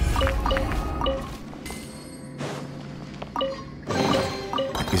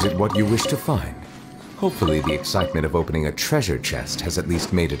 Is it what you wish to find? Hopefully the excitement of opening a treasure chest has at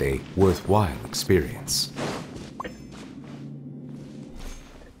least made it a worthwhile experience.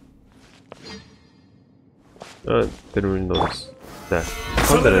 Didn't really notice that.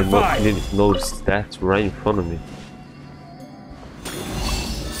 How did I didn't notice that right in front of me?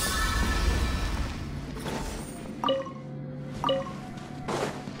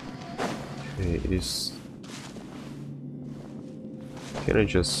 Okay, it is. Can I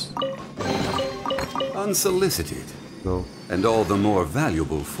just... Unsolicited. No. And all the more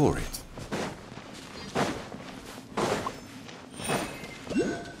valuable for it.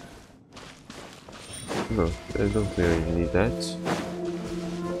 No, I don't really need that.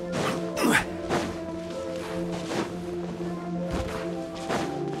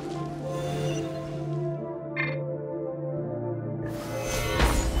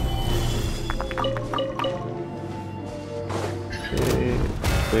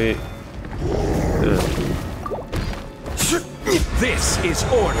 Wait. This is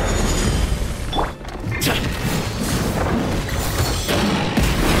order.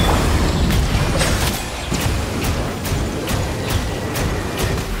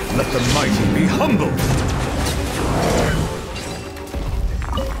 Let the mighty be humbled.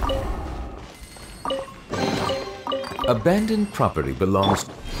 Abandoned property belongs.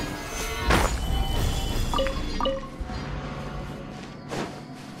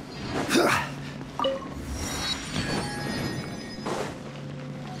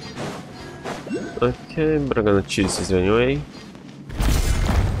 Okay, but I'm gonna choose this anyway.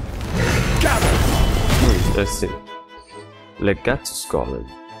 Let's see. Legatus Golem.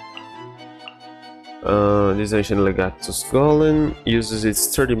 This ancient Legatus Golem uses its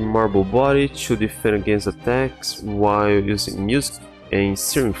sturdy marble body to defend against attacks while using music and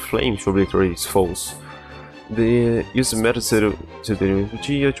searing flames to obliterate its foes. They use metals to the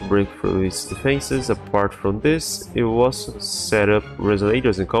Geo to break through its defenses. Apart from this, it also set up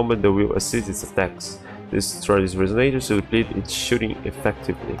resonators in combat that will assist its attacks. Destroy these resonators to deplete its shooting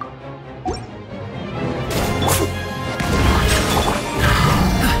effectively.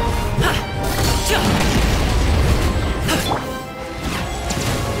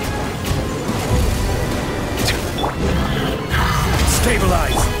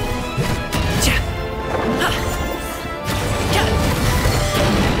 Stabilize.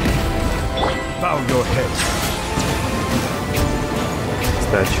 Bow your head.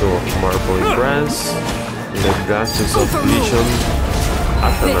 Statue of marble and brass. Legatus of Vision.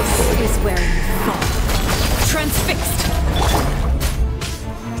 This is where you fall. Transfixed.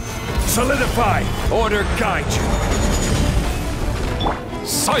 Solidify. Order guide you.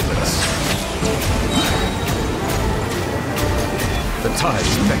 Silence. The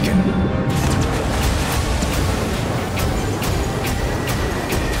tides beckon.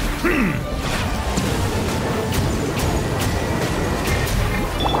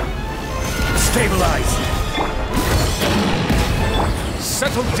 Stabilize.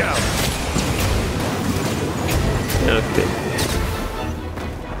 Settle down. Okay.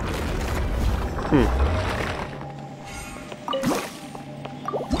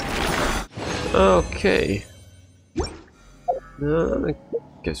 Okay. I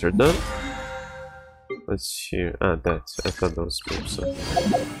guess we're done. Let's see. That's. I thought that was moves. So.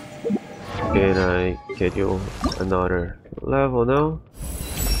 Can I get you another level now?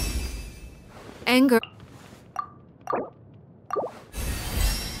 Anger.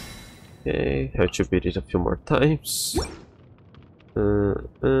 Okay, have to beat it a few more times.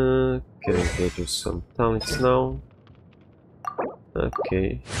 Can I get you some talents now?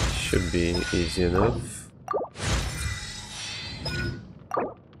 Okay, should be easy enough.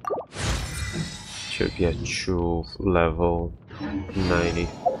 Should get to level 90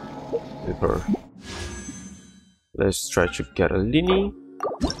 with her. Let's try to get a Lini.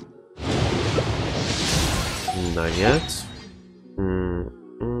 Not yet.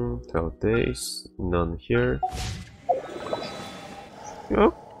 12 days, none here.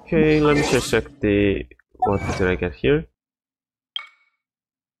 Okay, let me just check the what did I get here.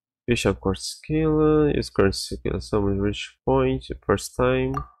 Bishop Court Skill is current skill. Someone reach point first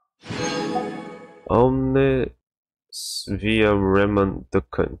time. Omne via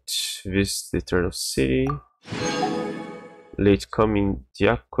Remandukant. Visit the Eternal City. Late coming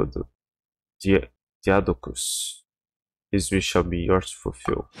Diadocus. His wish shall be yours to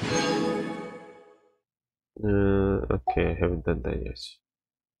fulfill. Okay, I haven't done that yet.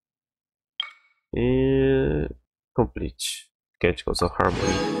 Complete. Canticles of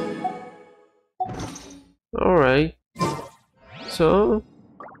Harmony. Alright. So,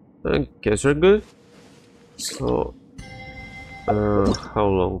 I guess we're good. So, how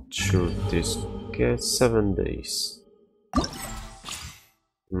long should this get? 7 days.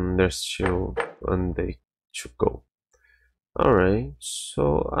 There's still 1 day to go. Alright,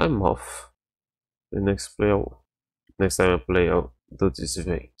 so I'm off. The next time I play, I'll do this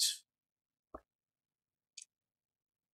event.